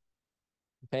chain.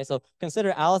 Okay, so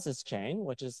consider Alice's chain,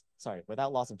 which is, sorry,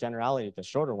 without loss of generality, the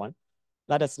shorter one.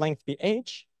 Let its length be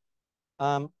h.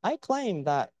 I claim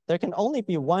that there can only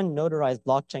be one notarized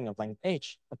blockchain of length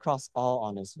h across all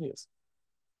honest views.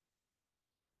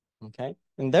 Okay,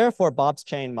 and therefore Bob's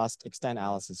chain must extend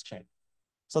Alice's chain.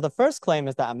 So the first claim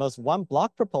is that at most one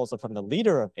block proposal from the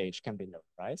leader of H can be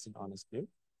notarized in honest view.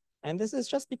 And this is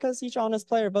just because each honest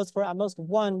player votes for at most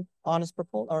one honest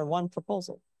proposal or one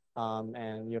proposal,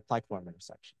 and you apply quorum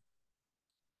intersection.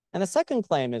 And the second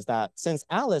claim is that since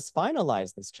Alice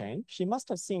finalized this chain, she must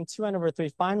have seen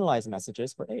 2/3 finalized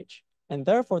messages for H. And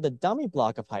therefore the dummy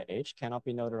block of height H cannot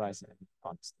be notarized in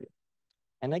honest view.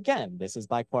 And again, this is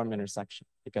by quorum intersection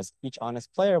because each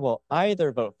honest player will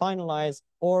either vote finalize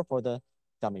or for the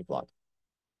dummy block.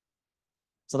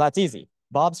 So that's easy.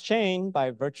 Bob's chain,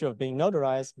 by virtue of being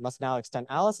notarized, must now extend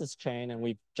Alice's chain, and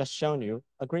we've just shown you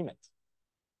agreement.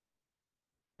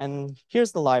 And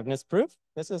here's the liveness proof.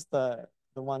 This is the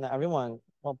one that everyone,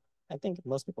 well, I think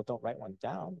most people don't write one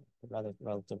down, rather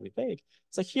relatively vague.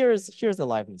 So here's the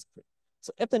liveness proof.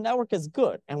 So if the network is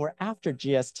good and we're after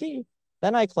GST,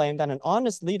 then I claim that an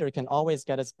honest leader can always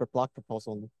get his block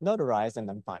proposal notarized and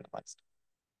then finalized.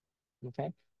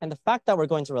 Okay, and the fact that we're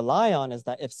going to rely on is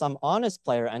that if some honest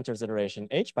player enters iteration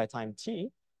H by time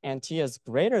t, and t is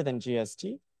greater than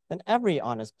GST, then every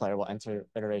honest player will enter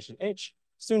iteration H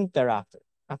soon thereafter,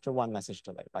 after one message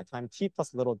delay, by time t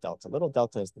plus little delta. Little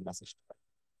delta is the message delay.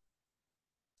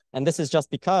 And this is just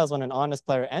because when an honest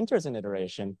player enters an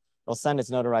iteration, it'll send its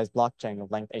notarized blockchain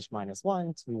of length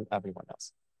H-1 to everyone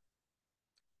else.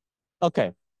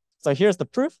 Okay, so here's the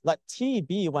proof. Let T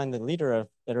be when the leader of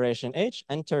iteration H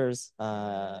enters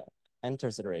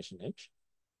iteration H,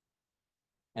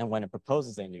 and when it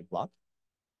proposes a new block.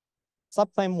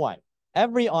 Subclaim 1.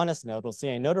 Every honest node will see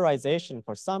a notarization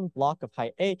for some block of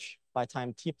height H by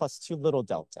time t plus 2 little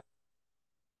delta.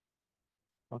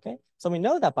 Okay, so we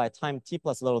know that by time t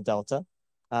plus little delta,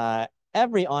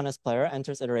 every honest player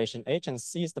enters iteration H and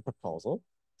sees the proposal.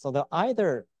 So they'll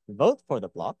either vote for the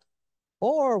block,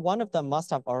 or one of them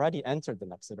must have already entered the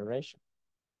next iteration.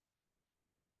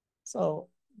 So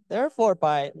therefore,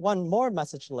 by one more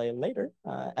message delay later,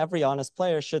 every honest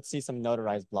player should see some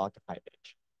notarized block of height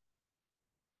H.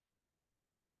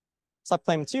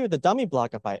 Subclaim 2, the dummy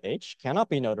block of height H cannot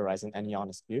be notarized in any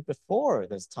honest view before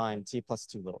this time t plus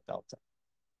 2 little delta.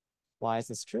 Why is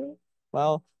this true?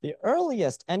 Well, the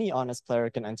earliest any honest player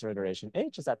can enter iteration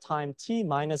H is at time t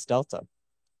minus delta.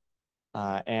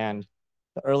 And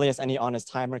the earliest any honest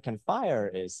timer can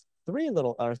fire is 3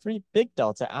 big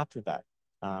delta after that.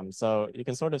 So you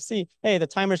can sort of see, hey, the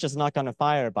timer's just not going to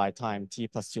fire by time t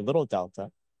plus 2 little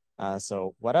delta.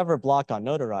 So whatever block got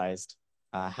notarized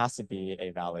has to be a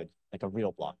valid, like a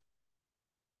real block.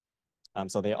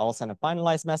 So they all send a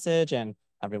finalized message, and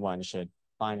everyone should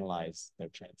finalize their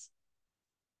chains.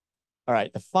 All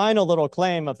right, the final little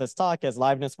claim of this talk is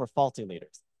liveness for faulty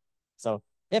leaders. So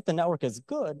if the network is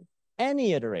good,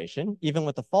 any iteration, even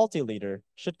with the faulty leader,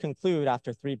 should conclude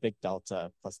after 3 big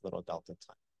delta plus little delta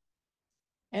time.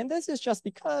 And this is just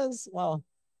because, well,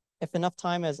 if enough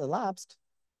time has elapsed,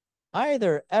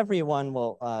 either everyone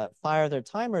will fire their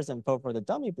timers and vote for the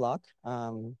dummy block,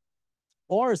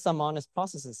 or some honest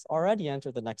processes already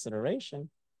enter the next iteration,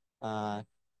 in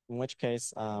which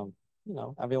case,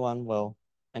 everyone will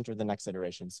enter the next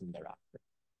iteration soon thereafter.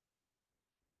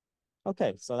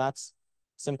 Okay, so that's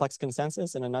simplex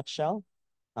consensus in a nutshell.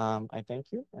 I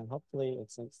thank you, and hopefully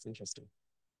it's interesting.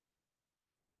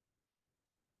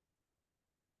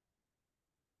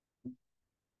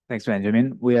 Thanks,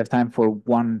 Benjamin. We have time for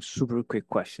one super quick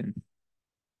question.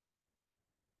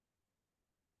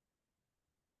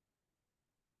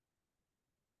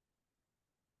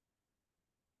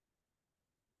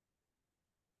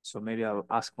 So maybe I'll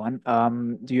ask one.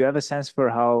 Do you have a sense for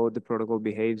how the protocol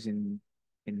behaves in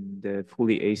the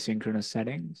fully asynchronous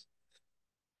settings?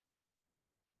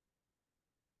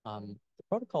 The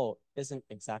protocol isn't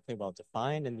exactly well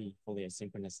defined in the fully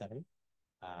asynchronous setting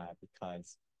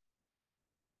because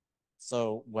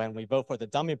so when we vote for the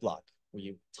dummy block,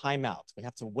 we time out. We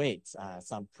have to wait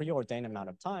some preordained amount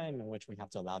of time in which we have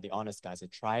to allow the honest guys to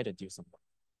try to do some work.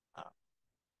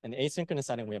 In the asynchronous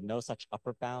setting, we have no such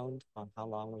upper bound on how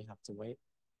long we have to wait.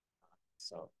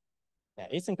 So yeah,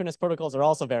 asynchronous protocols are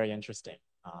also very interesting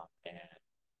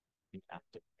and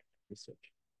active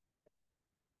research.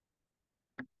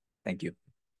 Thank you.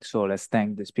 So let's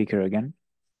thank the speaker again.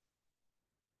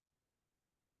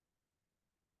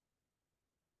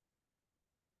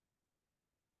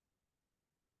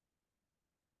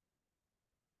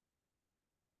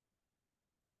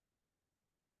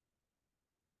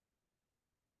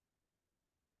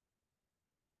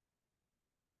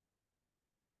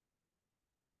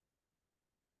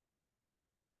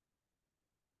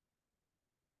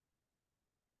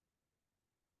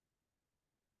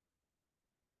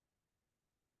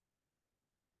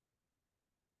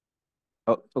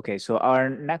 Oh, okay, so our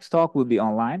next talk will be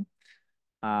online.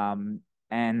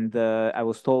 And I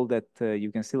was told that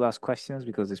you can still ask questions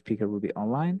because the speaker will be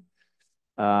online.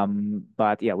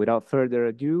 But yeah, without further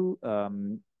ado,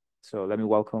 so let me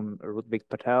welcome Rudvik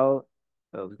Patel.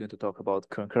 We're going to talk about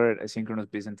concurrent asynchronous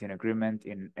Byzantine agreement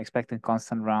in expected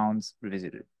constant rounds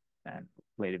revisited, and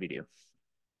play the video.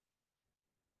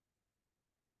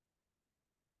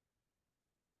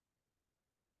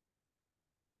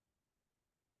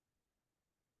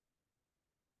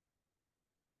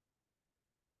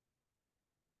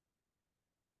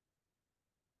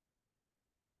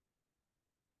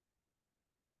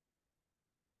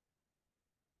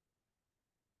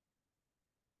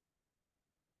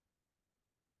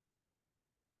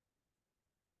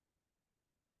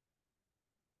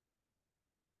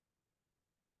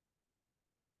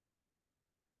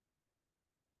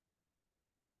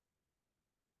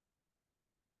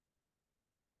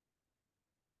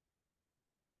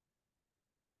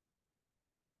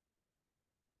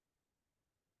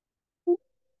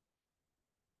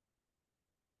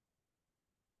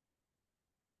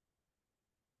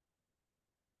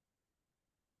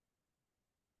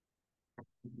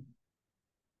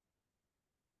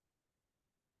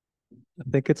 I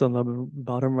think it's on the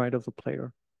bottom right of the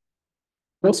player.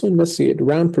 I also investigate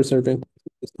round preserving.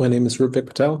 My name is Rudvik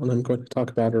Patel, and I'm going to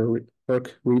talk about our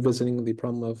work revisiting the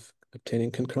problem of obtaining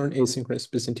concurrent asynchronous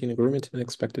Byzantine agreement and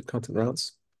expected constant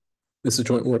rounds. This is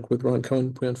joint work with Ron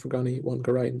Cohen, Puyan Fergani, Juan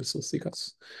Garay, and Vasil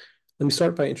Sikas. Let me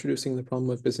start by introducing the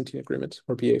problem of Byzantine agreement,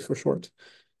 or BA for short.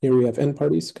 Here we have n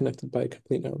parties connected by a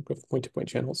complete network of point-to-point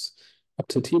channels. Up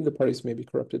to t of the parties may be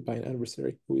corrupted by an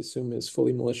adversary, who we assume is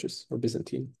fully malicious or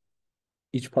Byzantine.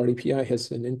 Each party PI has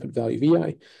an input value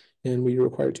VI, and we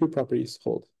require two properties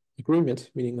hold. Agreement,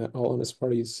 meaning that all honest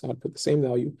parties output the same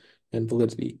value, and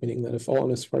validity, meaning that if all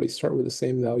honest parties start with the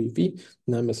same value V,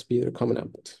 then that must be their common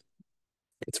output.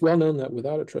 It's well known that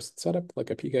without a trusted setup,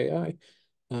 like a PKI,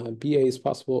 BA is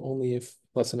possible only if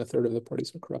less than a third of the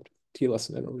parties are corrupt, T less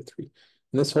than n over 3.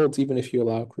 And this holds even if you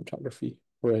allow cryptography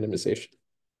or randomization.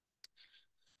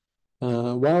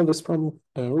 While this problem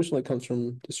originally comes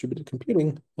from distributed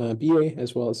computing, BA,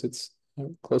 as well as its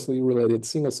closely related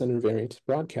single-center variant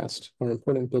broadcast, are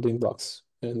important building blocks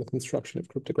in the construction of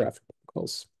cryptographic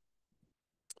protocols.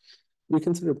 We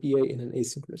consider BA in an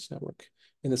asynchronous network.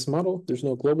 In this model, there's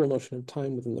no global notion of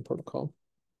time within the protocol,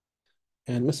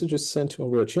 and messages sent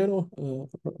over a channel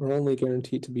are only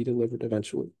guaranteed to be delivered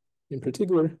eventually. In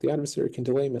particular, the adversary can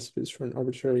delay messages for an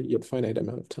arbitrary yet finite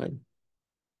amount of time.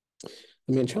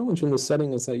 The main challenge in this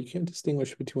setting is that you can't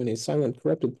distinguish between a silent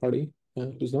corrupted party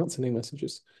who's not sending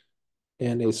messages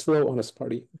and a slow honest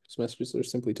party whose messages are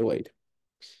simply delayed.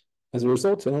 As a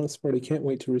result, an honest party can't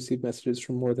wait to receive messages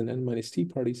from more than n minus t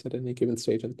parties at any given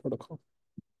stage in the protocol.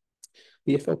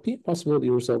 The FLP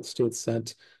possibility result states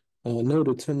that no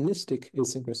deterministic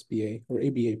asynchronous BA or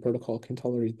ABA protocol can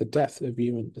tolerate the death of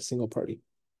even a single party.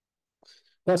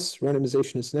 Thus,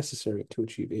 randomization is necessary to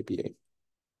achieve ABA.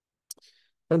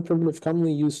 One primitive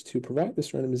commonly used to provide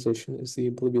this randomization is the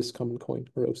oblivious common coin,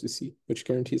 or OCC, which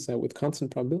guarantees that with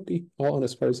constant probability, all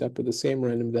honest parties output the same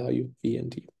random value V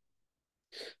and D.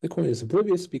 The coin is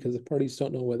oblivious because the parties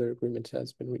don't know whether agreement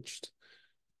has been reached.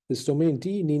 This domain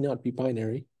D need not be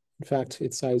binary. In fact,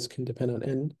 its size can depend on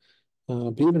n,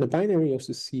 but even a binary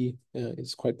OCC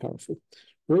is quite powerful.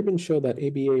 Rabin showed that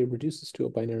ABA reduces to a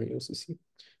binary OCC.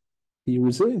 The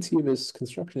resiliency of his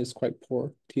construction is quite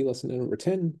poor, T less than n over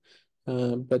 10,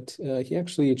 but he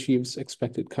actually achieves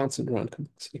expected constant round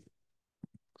complexity.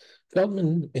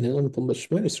 Feldman, in an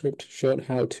unpublished manuscript, showed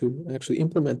how to actually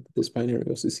implement this binary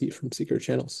OCC from secret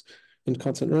channels in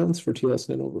constant rounds for T less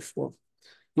than n over 4.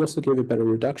 He also gave a better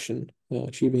reduction,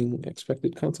 achieving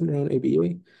expected constant round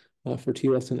ABA for T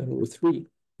less than n over 3,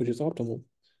 which is optimal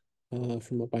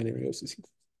from a binary OCC.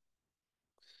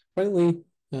 Finally,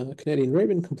 Canadian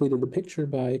Rabin completed the picture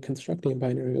by constructing a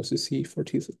binary OCC for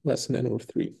T less than n over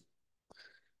 3.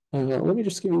 Let me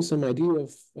just give you some idea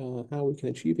of how we can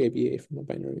achieve ABA from a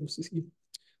binary OCC.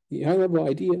 The high-level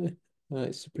idea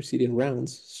is to proceed in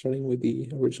rounds, starting with the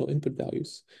original input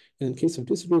values. And in case of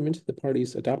disagreement, the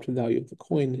party's adopted value of the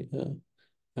coin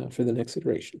for the next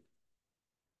iteration.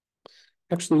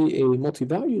 Actually, a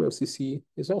multi-valued OCC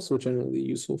is also generally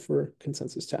useful for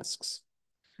consensus tasks.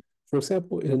 For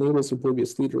example, it enables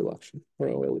oblivious leader election, or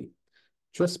OLE.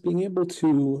 Just being able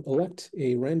to elect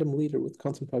a random leader with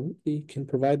constant probability can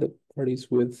provide the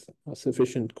parties with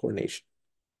sufficient coordination.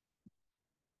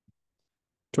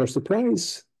 To our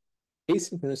surprise,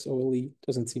 asynchronous OLE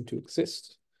doesn't seem to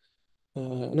exist.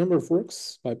 A number of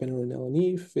works by Benner and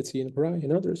Eleniv, Fitzy and Parai,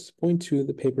 and others point to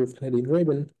the paper of Kennedy and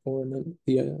Rabin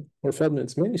or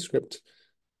Feldman's manuscript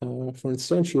for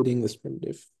instantiating this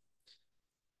primitive.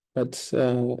 But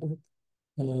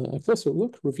a closer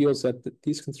look reveals that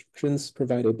these constructions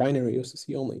provide a binary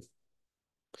OCC only.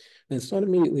 And it's not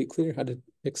immediately clear how to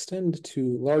extend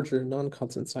to larger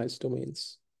non-constant sized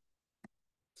domains.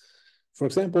 For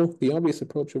example, the obvious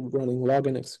approach of running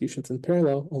log-n executions in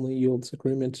parallel only yields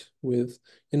agreement with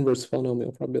inverse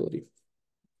polynomial probability.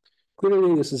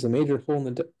 Clearly, this is a major hole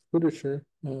in the literature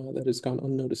that has gone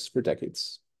unnoticed for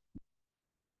decades.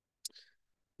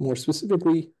 More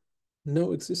specifically,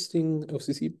 no existing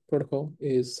OCC protocol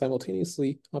is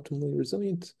simultaneously optimally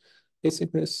resilient,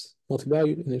 asynchronous,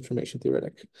 multi-valued, and information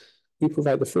theoretic. We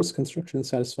provide the first construction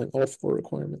satisfying all four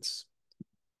requirements.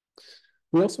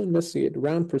 We also investigate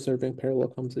round-preserving parallel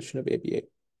composition of ABA.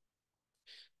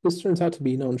 This turns out to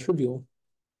be non-trivial,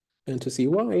 and to see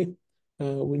why,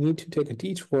 we need to take a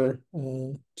detour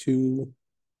to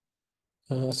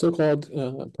so-called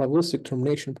probabilistic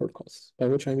termination protocols, by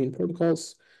which I mean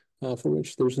protocols for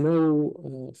which there's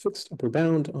no fixed upper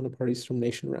bound on a party's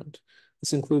termination round.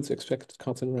 This includes expected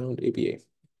constant round ABA.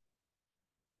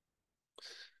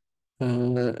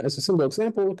 As a simple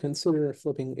example, consider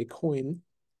flipping a coin.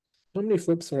 How many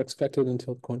flips are expected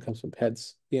until the coin comes up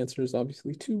heads? The answer is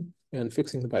obviously 2, and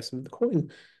fixing the bicep of the coin,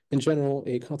 in general,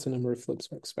 a constant number of flips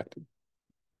are expected.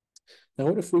 Now,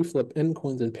 what if we flip n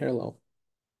coins in parallel?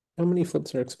 How many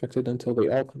flips are expected until they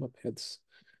all come up heads?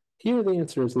 Here, the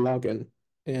answer is log n,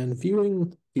 and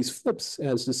viewing these flips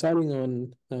as deciding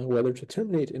on whether to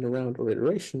terminate in a round or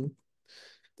iteration,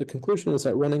 the conclusion is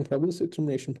that running probabilistic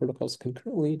termination protocols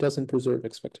concurrently doesn't preserve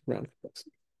expected round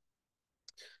complexity.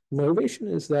 The motivation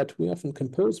is that we often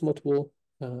compose multiple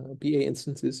BA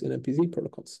instances in MPZ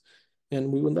protocols,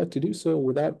 and we would like to do so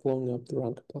without blowing up the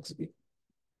round complexity.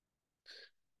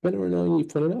 Benner and Eleniv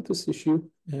pointed out this issue,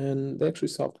 and they actually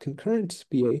solved concurrent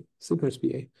BA, synchronous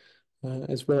BA,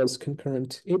 as well as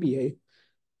concurrent ABA,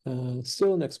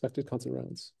 still in expected constant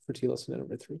rounds for T less than n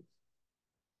over 3.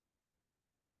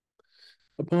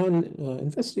 Upon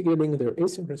investigating their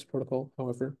asynchronous protocol,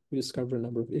 however, we discovered a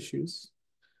number of issues.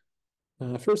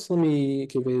 First, let me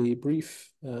give a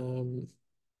brief, let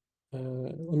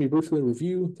me briefly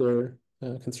review their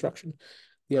construction.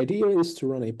 The idea is to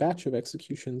run a batch of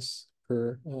executions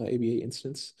per ABA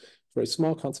instance for a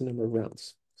small constant number of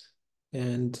rounds.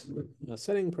 And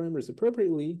setting parameters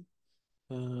appropriately,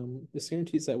 this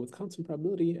guarantees that with constant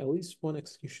probability, at least one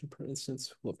execution per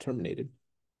instance will have terminated.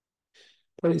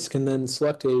 Parties can then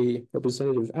select a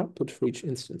representative output for each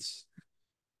instance.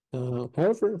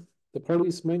 However, the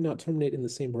parties might not terminate in the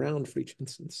same round for each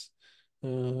instance.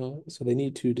 So they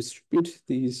need to distribute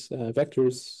these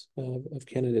vectors of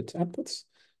candidate outputs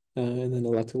and then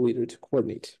elect a leader to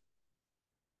coordinate.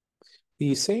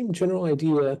 The same general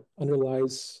idea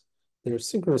underlies their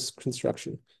synchronous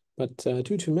construction, but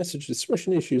due to message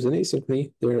dispersion issues in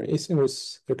asynchrony,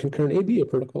 their concurrent ABA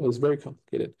protocol is very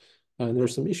complicated, and there are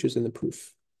some issues in the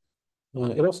proof.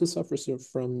 It also suffers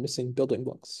from missing building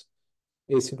blocks.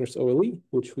 Asynchronous OLE,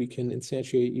 which we can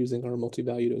instantiate using our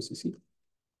multi-valued OCC,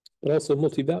 but also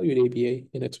multi-valued ABA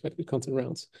in expected constant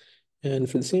rounds. And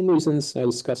for the same reasons I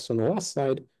discussed on the last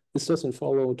slide, this doesn't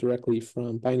follow directly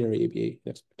from binary ABA in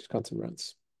expected constant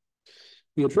rounds.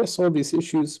 We address all of these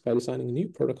issues by designing a new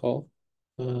protocol,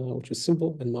 which is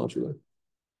simple and modular.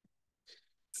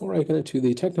 Before I get into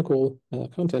the technical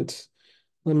content,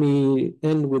 let me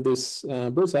end with this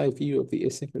bird's eye view of the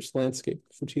asynchronous landscape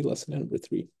for T less than n over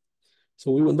 3.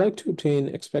 So we would like to obtain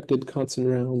expected constant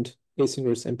round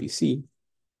asynchronous MPC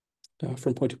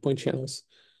from point-to-point channels,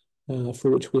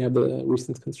 for which we have the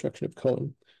recent construction of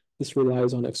Cohen. This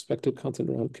relies on expected constant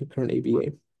round concurrent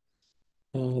ABA.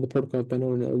 The protocol of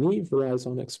Benner and Eleniv relies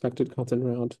on expected constant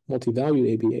round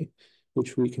multi-valued ABA,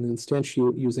 which we can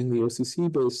instantiate using the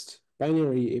OCC-based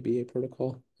binary ABA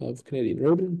protocol of Kennedy and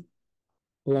Rabin,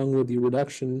 along with the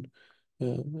reduction,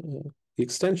 the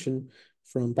extension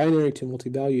from binary to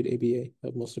multi-valued ABA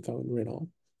of Mustafa and Reynal.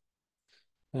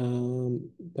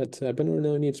 But Benner and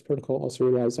Eleniv's protocol also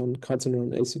relies on constant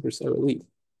round asynchronous OLE.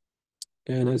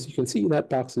 And as you can see, that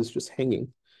box is just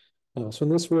hanging. So in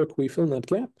this work, we fill in that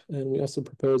gap, and we also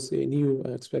propose a new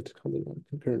expected constant round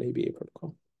concurrent ABA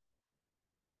protocol.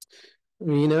 Let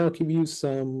me now give you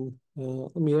some,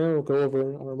 let me now go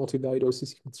over our multi-valued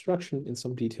OCC construction in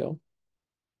some detail.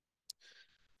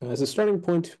 As a starting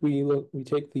point, we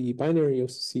take the binary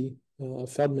OCC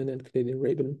Feldman and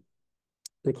Canadian-Rabin.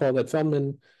 Recall that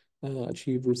Feldman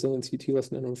achieved resiliency T less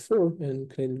than n over 4, and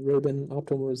Canadian-Rabin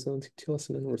optimal resiliency T less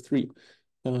than n over 3.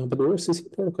 But the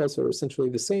OCC protocols are essentially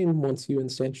the same once you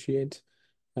instantiate,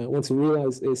 once you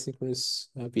realize asynchronous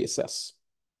VSS.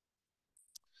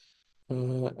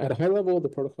 At a high level, the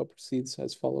protocol proceeds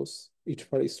as follows. Each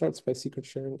party starts by secret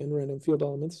sharing n random field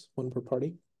elements, 1 per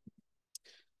party.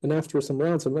 And after some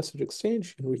rounds of message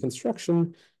exchange and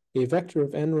reconstruction, a vector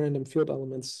of n random field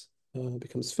elements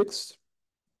becomes fixed.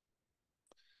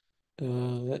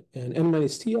 And n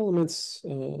minus t elements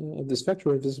of this vector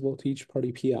are visible to each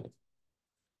party pi.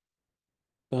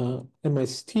 N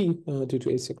minus t due to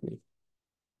asynchrony.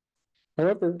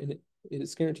 However, it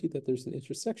is guaranteed that there's an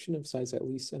intersection of size at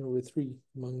least n over 3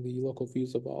 among the local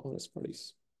views of all honest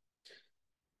parties.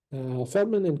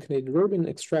 Feldman and Canadian-Rabin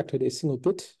extracted a single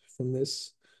bit from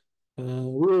this. We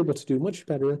were able to do much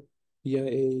better via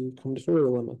a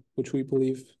combinatorial lemma, which we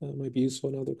believe might be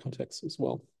useful in other contexts as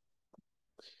well.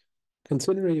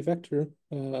 Consider a vector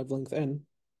of length n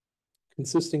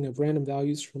consisting of random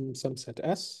values from some set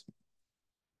S,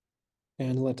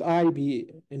 and let I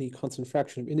be any constant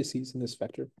fraction of indices in this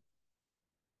vector.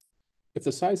 If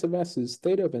the size of S is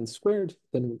theta of n squared,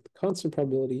 then with constant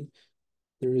probability,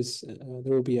 there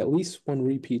will be at least 1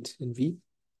 repeat in V,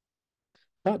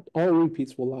 but all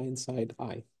repeats will lie inside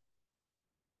I.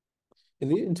 And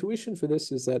the intuition for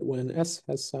this is that when S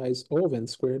has size O of n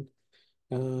squared,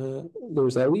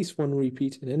 there's at least 1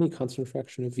 repeat in any constant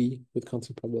fraction of V with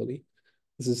constant probability.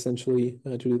 This is essentially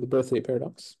due to the birthday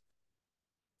paradox.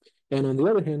 And on the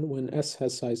other hand, when S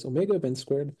has size omega of n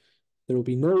squared, there will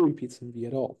be no repeats in V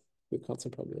at all with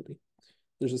constant probability.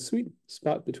 There's a sweet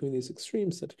spot between these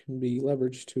extremes that can be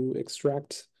leveraged to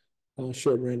extract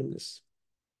shared randomness.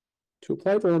 To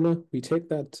apply the lemma, we take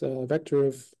that vector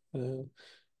of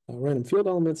random field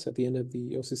elements at the end of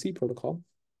the OCC protocol.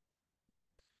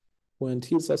 When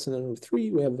t is less than n over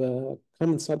 3, we have a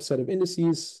common subset of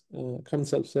indices, common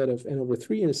subset of n over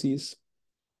 3 indices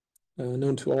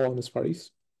known to all honest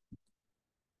parties.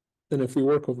 Then if we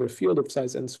work over a field of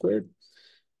size n squared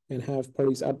and have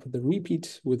parties output the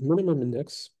repeat with minimum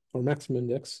index or maximum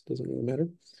index, doesn't really matter,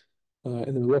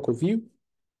 in the local view,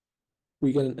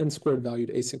 we get an n squared valued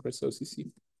asynchronous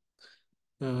OCC.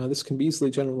 This can be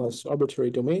easily generalized to arbitrary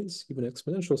domains, even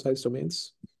exponential size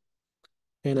domains.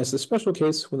 And as a special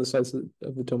case, when the size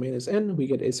of the domain is n, we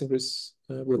get asynchronous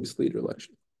release leader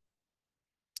election.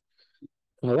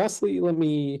 Lastly, let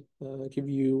me give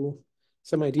you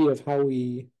some idea of how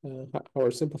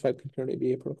our simplified concurrent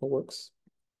ABA protocol works,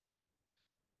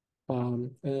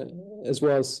 as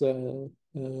well as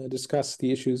discuss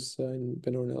the issues in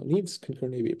Benoit-Neve's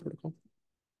concurrent ABA protocol.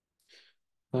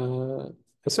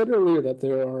 I said earlier that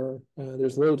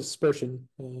there's low dispersion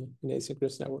in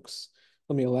asynchronous networks.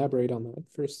 Let me elaborate on that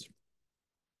first.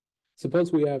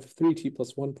 Suppose we have 3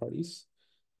 t+1 parties,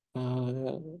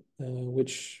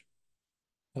 which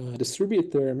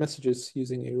distribute their messages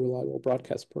using a reliable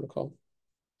broadcast protocol.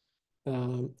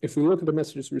 If we look at the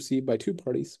messages received by 2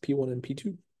 parties, P1 and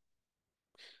P2,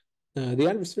 the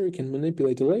adversary can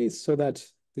manipulate delays so that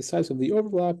the size of the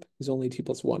overlap is only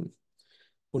t+1.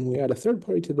 When we add a third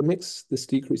party to the mix, this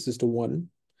decreases to 1.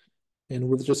 And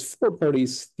with just 4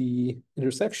 parties, the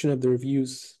intersection of their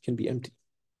views can be empty.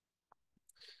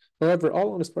 However,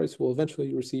 all honest parties will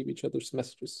eventually receive each other's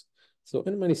messages. So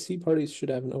n minus t parties should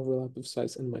have an overlap of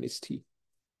size n minus t.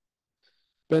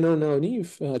 Benoit and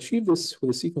Neve achieved this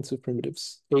with a sequence of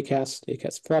primitives: acast,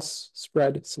 acast plus,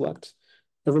 spread, select.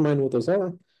 Never mind what those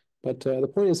are, but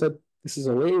the point is that this is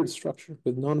a layered structure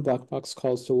with non-black box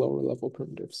calls to lower level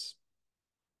primitives.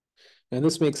 And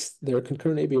this makes their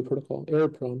concurrent ABA protocol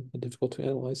error-prone and difficult to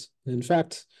analyze. And in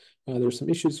fact, there are some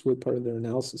issues with part of their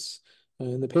analysis.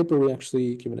 In the paper, we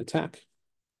actually give an attack.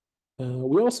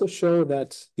 We also show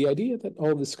that the idea that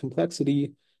all this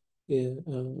complexity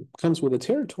comes with a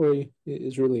territory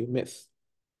is really a myth.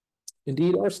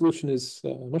 Indeed, our solution is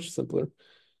much simpler.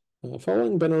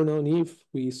 Following Benoit and Neve,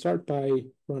 we start by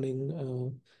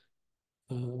running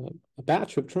a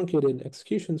batch of truncated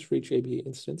executions for each ABA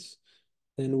instance.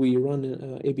 Then we run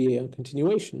ABA on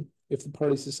continuation. If the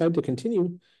parties decide to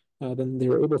continue, then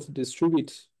they're able to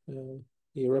distribute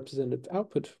a representative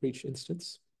output for each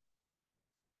instance.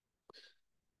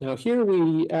 Now here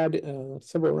we add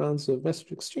several rounds of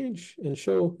message exchange and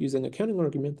show, using a counting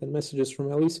argument, that messages from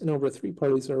at least n over 3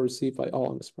 parties are received by all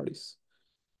honest parties.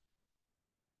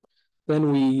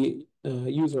 Then we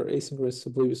use our asynchronous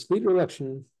oblivious leader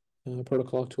election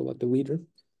protocol to elect a leader.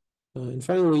 And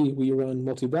finally, we run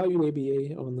multi-valued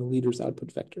ABA on the leader's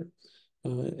output vector.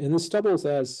 And this doubles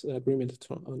as agreement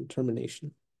on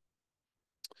termination.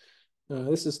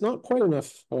 This is not quite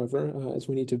enough, however, as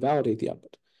we need to validate the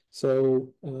output.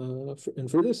 So,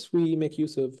 for this, we make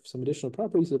use of some additional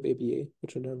properties of ABA,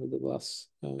 which are nevertheless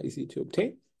easy to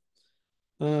obtain,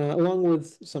 along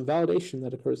with some validation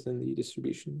that occurs in the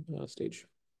distribution stage.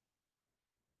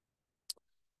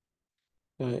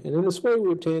 And in this way,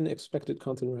 we obtain expected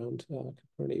content around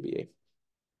concurrent ABA.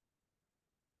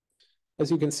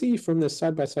 As you can see from this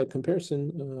side-by-side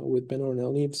comparison with Benor and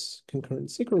El-Neve's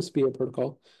concurrent synchronous BA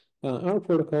protocol, our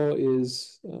protocol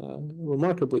is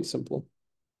remarkably simple.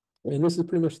 And this is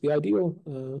pretty much the ideal.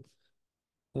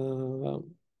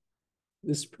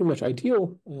 This is pretty much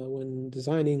ideal when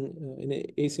designing an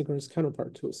asynchronous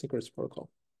counterpart to a synchronous protocol.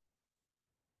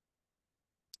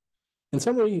 In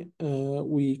summary,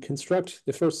 we construct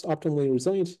the first optimally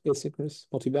resilient asynchronous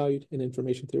multi-valued and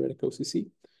information theoretic OCC.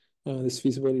 This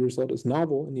feasibility result is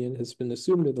novel and yet has been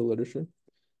assumed in the literature.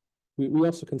 We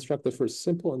also construct the first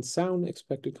simple and sound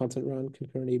expected content around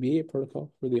concurrent ABA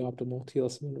protocol for the optimal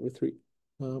TLS number 3.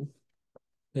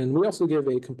 And we also give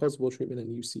a composable treatment in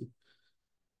UC.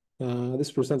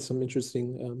 This presents some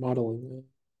interesting modeling,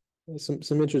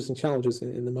 some interesting challenges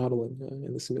in the modeling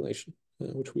in the simulation,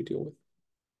 which we deal with.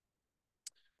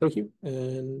 Thank you,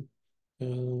 and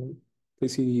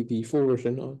please see the full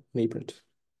version on APRINT.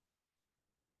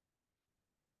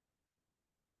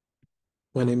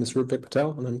 My name is Rupik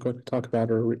Patel, and I'm going to talk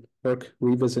about our work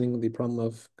revisiting the problem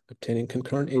of obtaining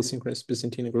concurrent asynchronous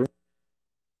Byzantine agreement.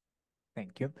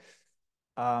 Thank you.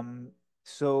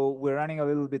 So we're running a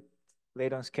little bit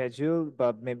late on schedule,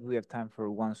 but maybe we have time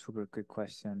for one super quick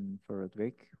question for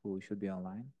Ludwig, who should be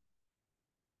online.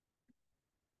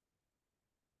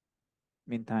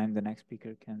 Meantime, the next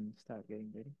speaker can start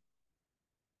getting ready.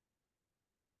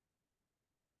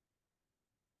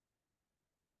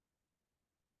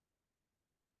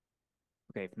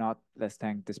 Okay, if not, let's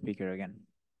thank the speaker again.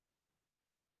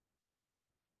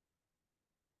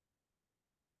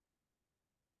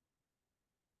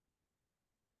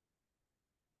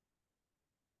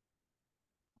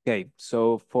 Okay,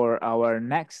 so for our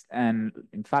next and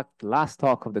in fact last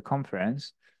talk of the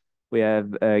conference, we have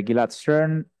Gilad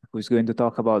Stern, who's going to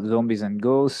talk about zombies and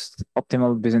ghosts,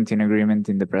 optimal Byzantine agreement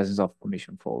in the presence of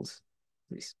commission faults.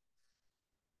 Please.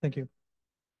 Thank you.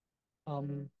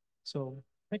 So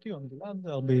thank you, I'm Gilad.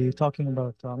 I'll be talking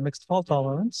about mixed fault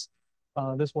tolerance.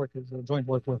 This work is a joint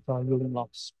work with Giulio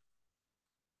Malavolta.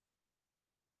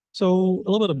 So a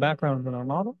little bit of background on our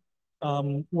model.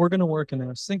 We're going to work in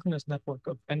a synchronous network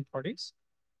of n parties.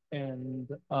 And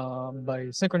by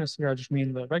synchronous here, I just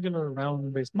mean the regular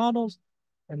round-based models.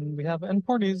 And we have n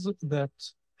parties that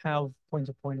have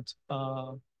point-to-point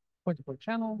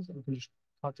channels, and we can just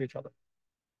talk to each other.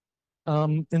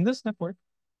 In this network,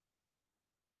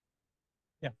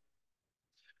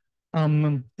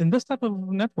 in this type of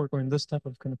network, or in this type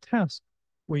of kind of task,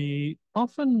 we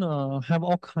often have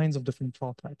all kinds of different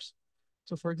fault types.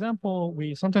 So for example,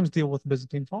 we sometimes deal with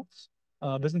Byzantine faults.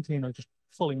 Byzantine are just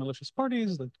fully malicious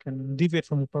parties that can deviate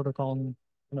from the protocol and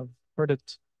kind of hurt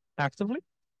it actively.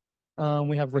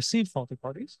 We have receive faulty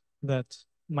parties that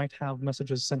might have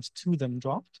messages sent to them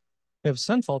dropped. We have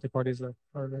send faulty parties that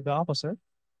are the opposite.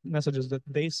 Messages that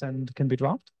they send can be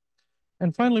dropped.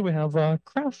 And finally, we have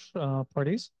crash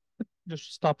parties that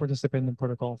just stop participating in the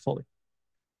protocol fully.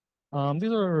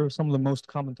 These are some of the most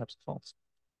common types of faults.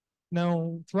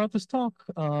 Now, throughout this talk,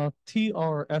 T,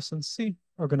 R, S, and C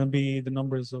are going to be the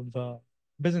numbers of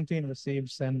Byzantine, receive,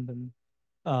 send,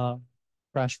 and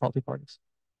crash faulty parties,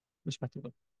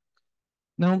 respectively.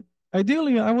 Now,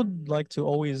 ideally, I would like to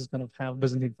always kind of have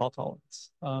Byzantine fault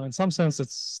tolerance. In some sense,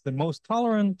 it's the most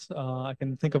tolerant. I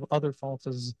can think of other faults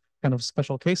as kind of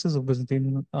special cases of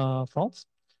Byzantine faults.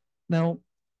 Now,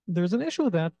 there's an issue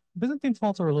that Byzantine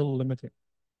faults are a little limiting.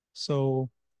 So,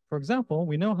 for example,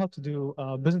 we know how to do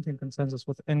Byzantine consensus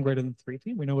with n greater than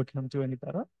 3t. We know we can't do any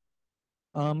better.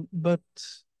 But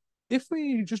if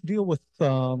we just deal with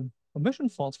omission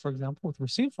faults, for example, with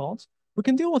receive faults, we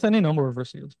can deal with any number of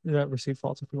receive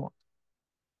faults if we want.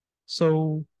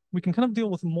 So we can kind of deal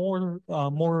with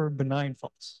more benign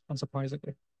faults,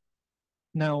 unsurprisingly.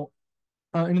 Now,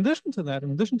 in addition to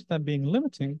that being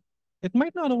limiting, it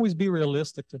might not always be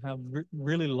realistic to have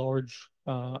really large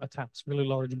attacks, really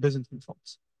large Byzantine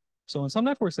faults. So in some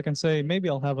networks, I can say maybe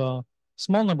I'll have a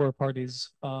small number of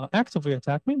parties actively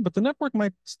attack me, but the network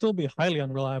might still be highly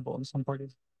unreliable, and some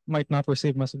parties might not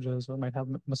receive messages or might have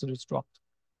messages dropped.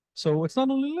 So it's not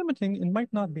only limiting, it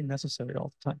might not be necessary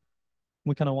all the time.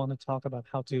 We kind of want to talk about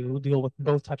how to deal with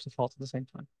both types of faults at the same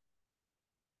time.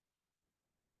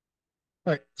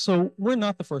 All right, so we're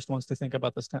not the first ones to think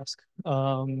about this task.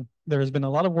 There's been a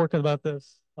lot of work about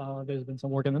this. There's been some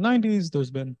work in the 90s.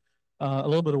 There's been a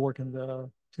little bit of work in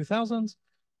the 2000s.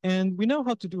 And we know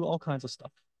how to do all kinds of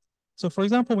stuff. So for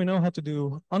example, we know how to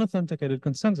do unauthenticated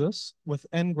consensus with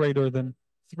n greater than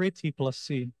 3t plus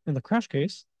c in the crash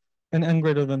case, and n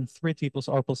greater than 3t plus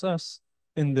r plus s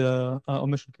in the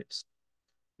omission case.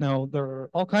 Now, there are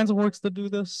all kinds of works that do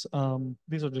this.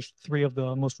 These are just three of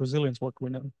the most resilience work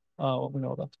we know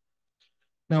about.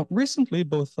 Now, recently,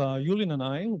 both Julian and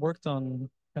I worked on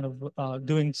kind of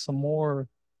doing some more,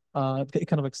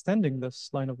 kind of extending this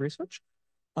line of research.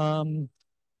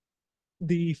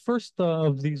 The first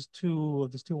of these two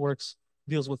works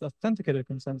deals with authenticated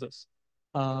consensus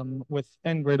with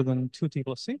n greater than 2t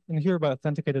plus c. And here by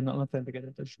authenticated and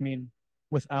unauthenticated, I just mean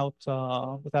without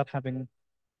having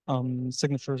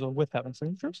signatures or with having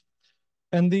signatures.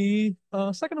 And the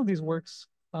second of these works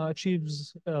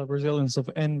achieves resilience of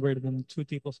n greater than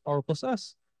 2t plus r plus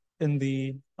s in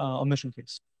the omission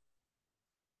case.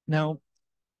 Now,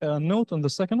 a note on the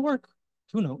second work,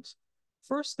 two notes.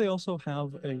 First, they also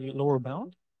have a lower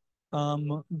bound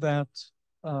that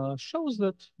shows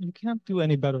that you can't do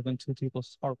any better than 2t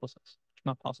plus r plus s. It's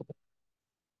not possible.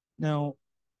 Now,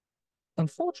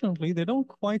 unfortunately, they don't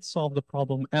quite solve the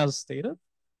problem as stated.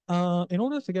 In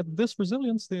order to get this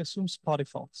resilience, they assume spotty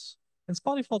faults. And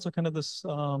spotty faults are kind of this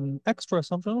extra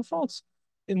assumption of faults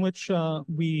in which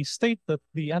we state that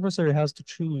the adversary has to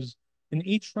choose in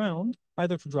each round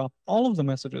either to drop all of the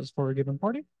messages for a given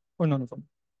party or none of them.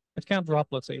 It can't drop,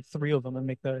 let's say, 3 of them and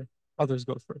make the others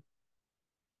go through.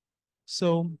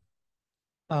 So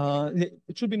it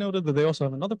should be noted that they also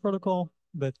have another protocol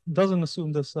that doesn't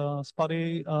assume this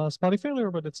spotty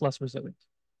failure, but it's less resilient.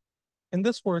 In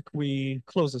this work, we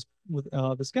close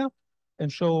this gap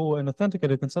and show an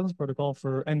authenticated consensus protocol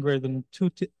for n greater than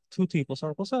 2t plus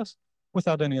r plus s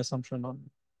without any assumption on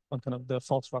kind of the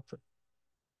fault structure.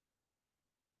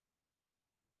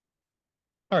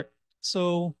 All right,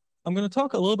 so I'm going to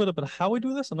talk a little bit about how we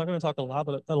do this. I'm not going to talk a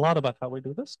lot about how we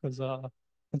do this because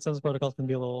consensus protocols can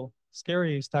be a little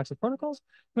scary stacks of protocols.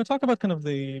 I'm going to talk about kind of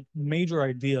the major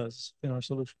ideas in our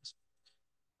solutions.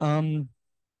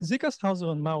 Zikas, Hauser,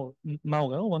 and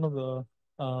Maurel,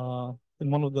 in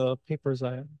one of the papers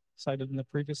I cited in the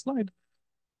previous slide,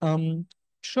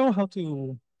 show how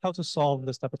to solve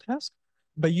this type of task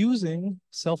by using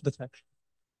self-detection.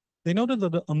 They noted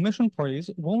that the omission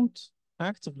parties won't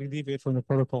actively deviate from the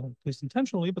protocol, at least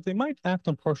intentionally, but they might act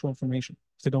on partial information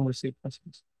if they don't receive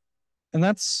messages. And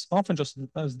that's often just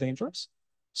as dangerous.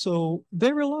 So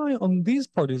they rely on these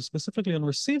parties, specifically on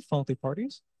receive faulty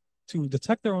parties, to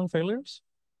detect their own failures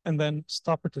and then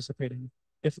stop participating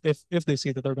if they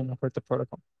see that they're going to hurt the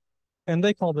protocol. And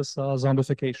they call this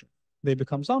zombification. They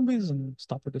become zombies and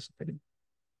stop participating.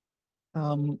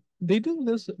 They do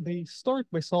this, they start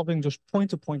by solving just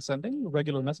point-to-point sending,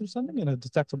 regular message sending in a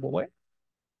detectable way.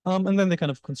 And then they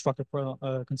kind of construct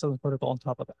a consensus protocol on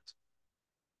top of that.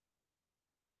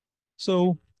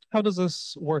 So how does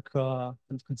this work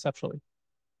conceptually?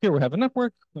 Here we have a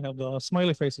network. We have the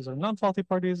smiley faces are non-faulty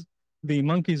parties. The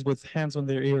monkeys with hands on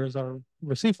their ears are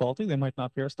receive faulty. They might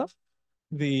not hear stuff.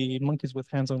 The monkeys with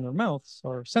hands on their mouths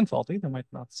are send faulty. They might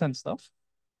not send stuff.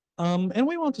 And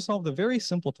we want to solve the very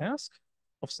simple task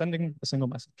of sending a single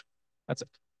message. That's it.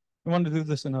 We want to do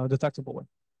this in a detectable way.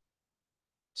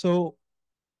 So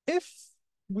if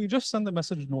we just send the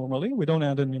message normally, we don't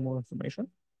add any more information,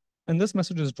 and this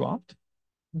message is dropped,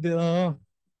 the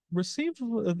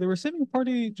receiving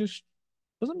party just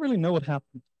doesn't really know what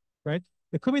happened, right?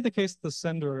 It could be the case the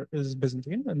sender is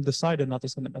Byzantine and decided not to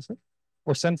send a message,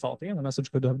 or send faulty and the message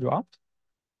could have dropped.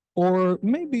 Or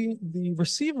maybe the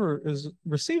receiver is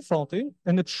receive faulty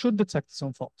and it should detect its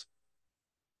own fault,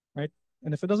 right?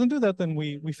 And if it doesn't do that, then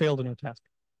we failed in our task.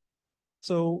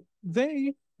 So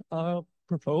they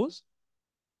propose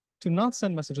to not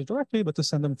send messages directly, but to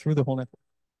send them through the whole network.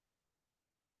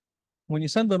 When you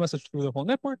send the message through the whole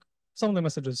network, some of the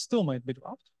messages still might be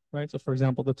dropped, right? So for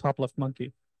example, the top left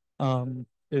monkey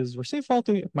is receive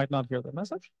faulty, it might not hear the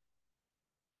message.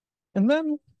 And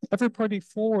then every party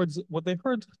forwards what they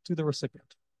heard to the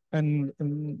recipient. And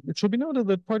it should be noted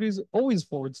that parties always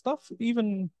forward stuff,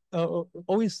 even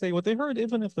always say what they heard,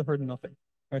 even if they heard nothing,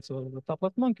 right? So the top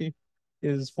left monkey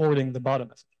is forwarding the bottom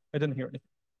message. I didn't hear anything.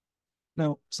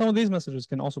 Now, some of these messages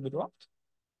can also be dropped.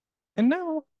 And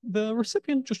now the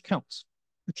recipient just counts.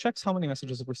 It checks how many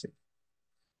messages it received.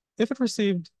 If it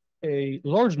received a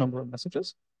large number of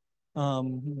messages,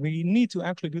 we need to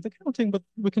actually do the counting, but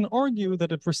we can argue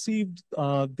that it received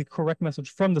the correct message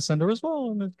from the sender as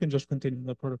well, and it can just continue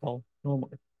the protocol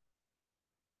normally.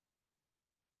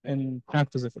 and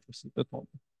act as if it received it normally,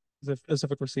 as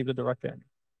if it received a direct ANU.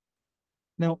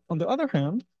 Now, on the other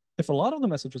hand, if a lot of the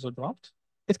messages are dropped,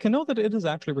 it can know that it has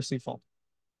actually received fault,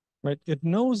 right? It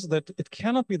knows that it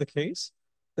cannot be the case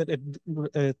that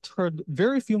it heard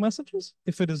very few messages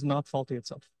if it is not faulty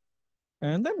itself.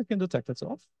 And then it can detect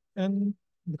itself and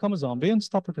become a zombie and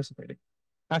stop participating,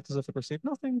 act as if it received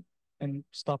nothing, and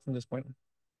stop from this point on.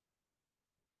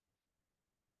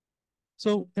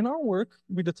 So in our work,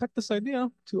 we detect this idea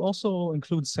to also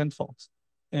include send faults.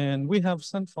 And we have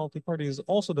send faulty parties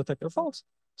also detect their faults,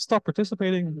 stop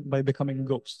participating by becoming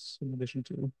ghosts, in addition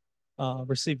to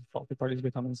receive faulty parties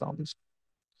becoming zombies.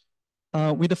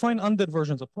 We define undead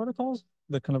versions of protocols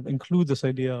that kind of include this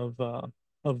idea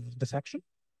of detection.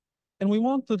 And we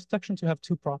want the detection to have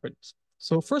two properties.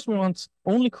 So first, we want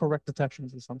only correct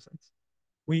detections in some sense.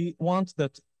 We want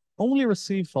that only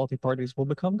receive faulty parties will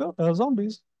become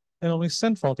zombies, and only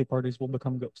send faulty parties will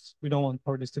become ghosts. We don't want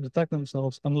parties to detect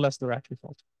themselves unless they're actually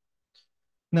faulty.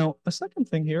 Now, a second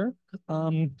thing here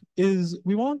is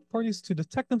we want parties to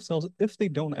detect themselves if they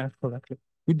don't act correctly.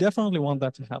 We definitely want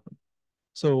that to happen.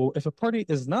 So if a party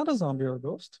is not a zombie or a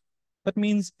ghost, that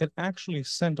means it actually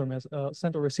sent or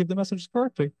received the messages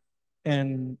correctly,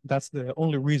 and that's the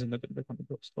only reason that it became a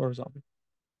ghost or a zombie.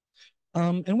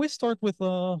 And we start with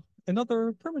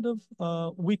another primitive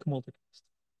weak multicast.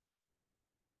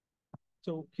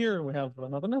 So here we have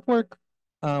another network.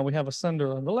 We have a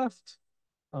sender on the left,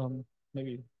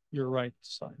 maybe your right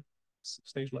side,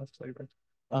 stage left, stage right.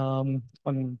 On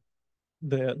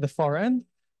the far end,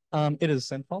 it is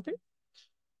send faulty.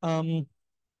 And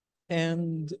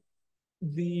it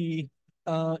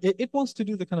wants to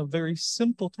do the kind of very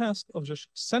simple task of just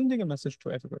sending a message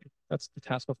to everybody. That's the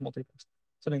task of multicast.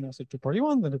 Sending a message to party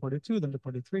 1, then to party 2, then to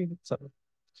party 3, etc.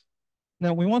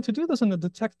 Now we want to do this in a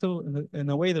detector in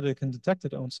a way that it can detect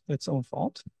its own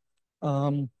fault.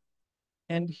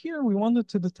 And here we want it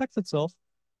to detect itself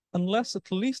unless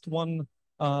at least one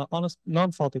honest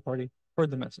non-faulty party heard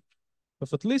the message.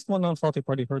 If at least one non-faulty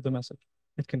party heard the message,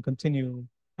 it can continue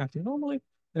acting normally.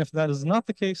 And if that is not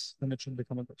the case, then it should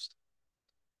become a ghost.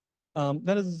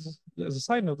 That is, as a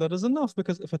side note, that is enough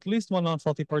because if at least one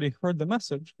non-faulty party heard the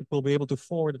message, it will be able to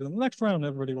forward it in the next round.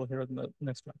 Everybody will hear it in the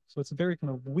next round. So it's a very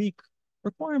kind of weak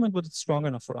requirement, but it's strong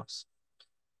enough for us.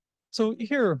 So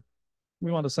here,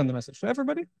 we want to send the message to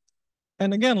everybody.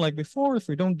 And again, like before, if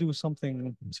we don't do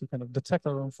something to kind of detect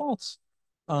our own faults,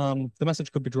 the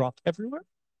message could be dropped everywhere.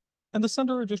 And the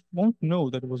sender just won't know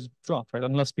that it was dropped, right?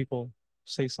 Unless people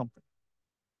say something.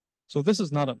 So this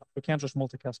is not enough. We can't just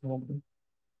multicast normally.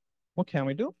 What can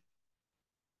we do?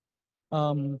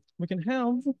 We can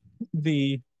have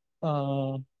the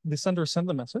sender send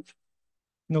the message.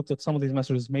 Note that some of these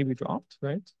messages may be dropped,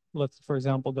 right? Let's, for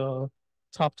example, the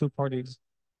top two parties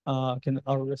are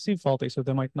receive faulty, so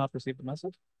they might not receive the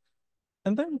message.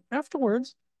 And then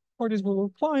afterwards, parties will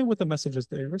reply with the messages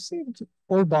they received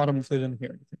or bottom if they didn't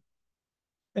hear anything.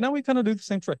 And now we kind of do the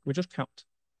same trick. We just count.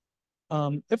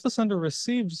 If the sender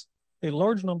receives a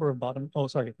large number of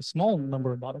a small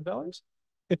number of bottom values,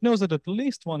 it knows that at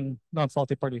least one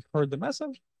non-faulty party heard the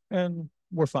message, and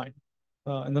we're fine.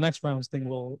 In the next rounds,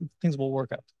 things will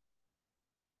work out.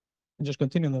 And just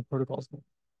continue the protocols.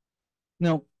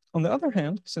 Now, on the other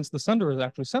hand, since the sender is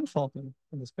actually sent fault in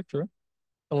this picture,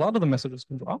 a lot of the messages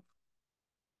can drop.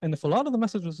 And if a lot of the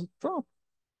messages drop,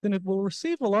 then it will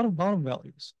receive a lot of bottom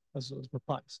values as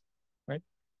replies, right?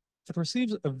 If it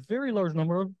receives a very large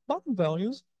number of bottom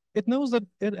values, it knows that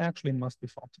it actually must be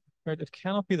faulty, right? It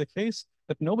cannot be the case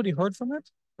that nobody heard from it,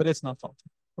 but it's not faulty,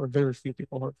 or very few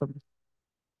people heard from it.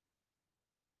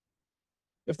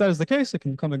 If that is the case, it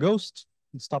can become a ghost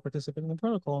and stop participating in the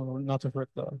protocol and not to hurt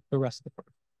the rest of the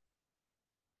protocol.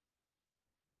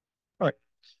 All right,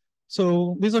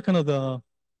 so these are kind of the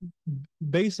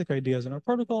basic ideas in our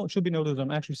protocol. It should be noted that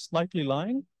I'm actually slightly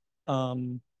lying.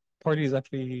 Parties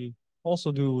actually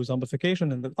also do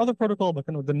zombification in the other protocol, but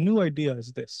kind of the new idea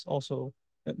is this, also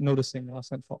noticing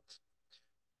send faults.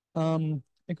 In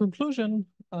conclusion,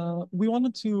 we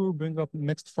wanted to bring up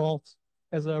mixed fault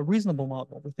as a reasonable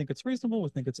model. We think it's reasonable. We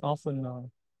think it's often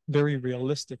very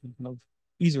realistic and kind of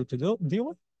easier to deal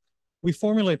with. We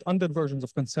formulate undead versions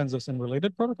of consensus and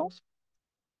related protocols.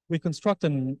 We construct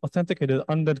an authenticated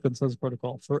undead consensus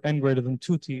protocol for n greater than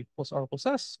 2t plus r plus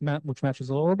s, which matches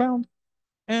the lower bound.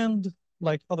 And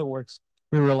like other works,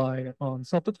 we rely on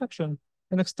self-detection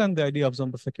and extend the idea of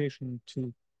zombification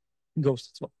to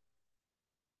ghosts as well.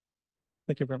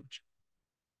 Thank you very much.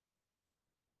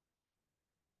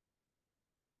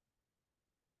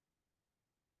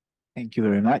 Thank you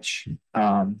very much.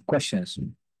 Questions?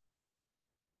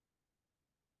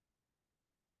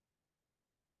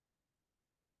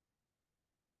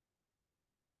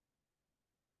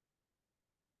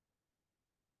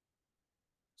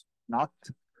 not,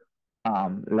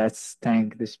 let's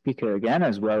thank the speaker again,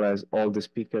 as well as all the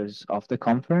speakers of the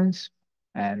conference.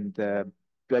 And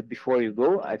but before you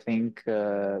go, I think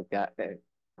there's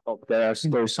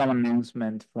some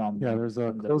announcement from there's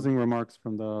closing remarks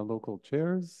from the local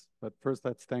chairs. But first,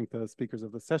 let's thank the speakers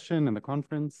of the session and the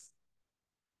conference.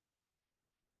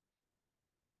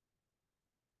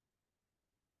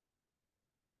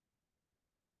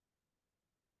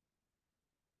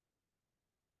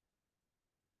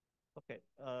 Okay.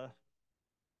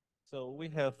 So we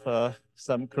have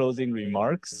some closing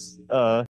remarks.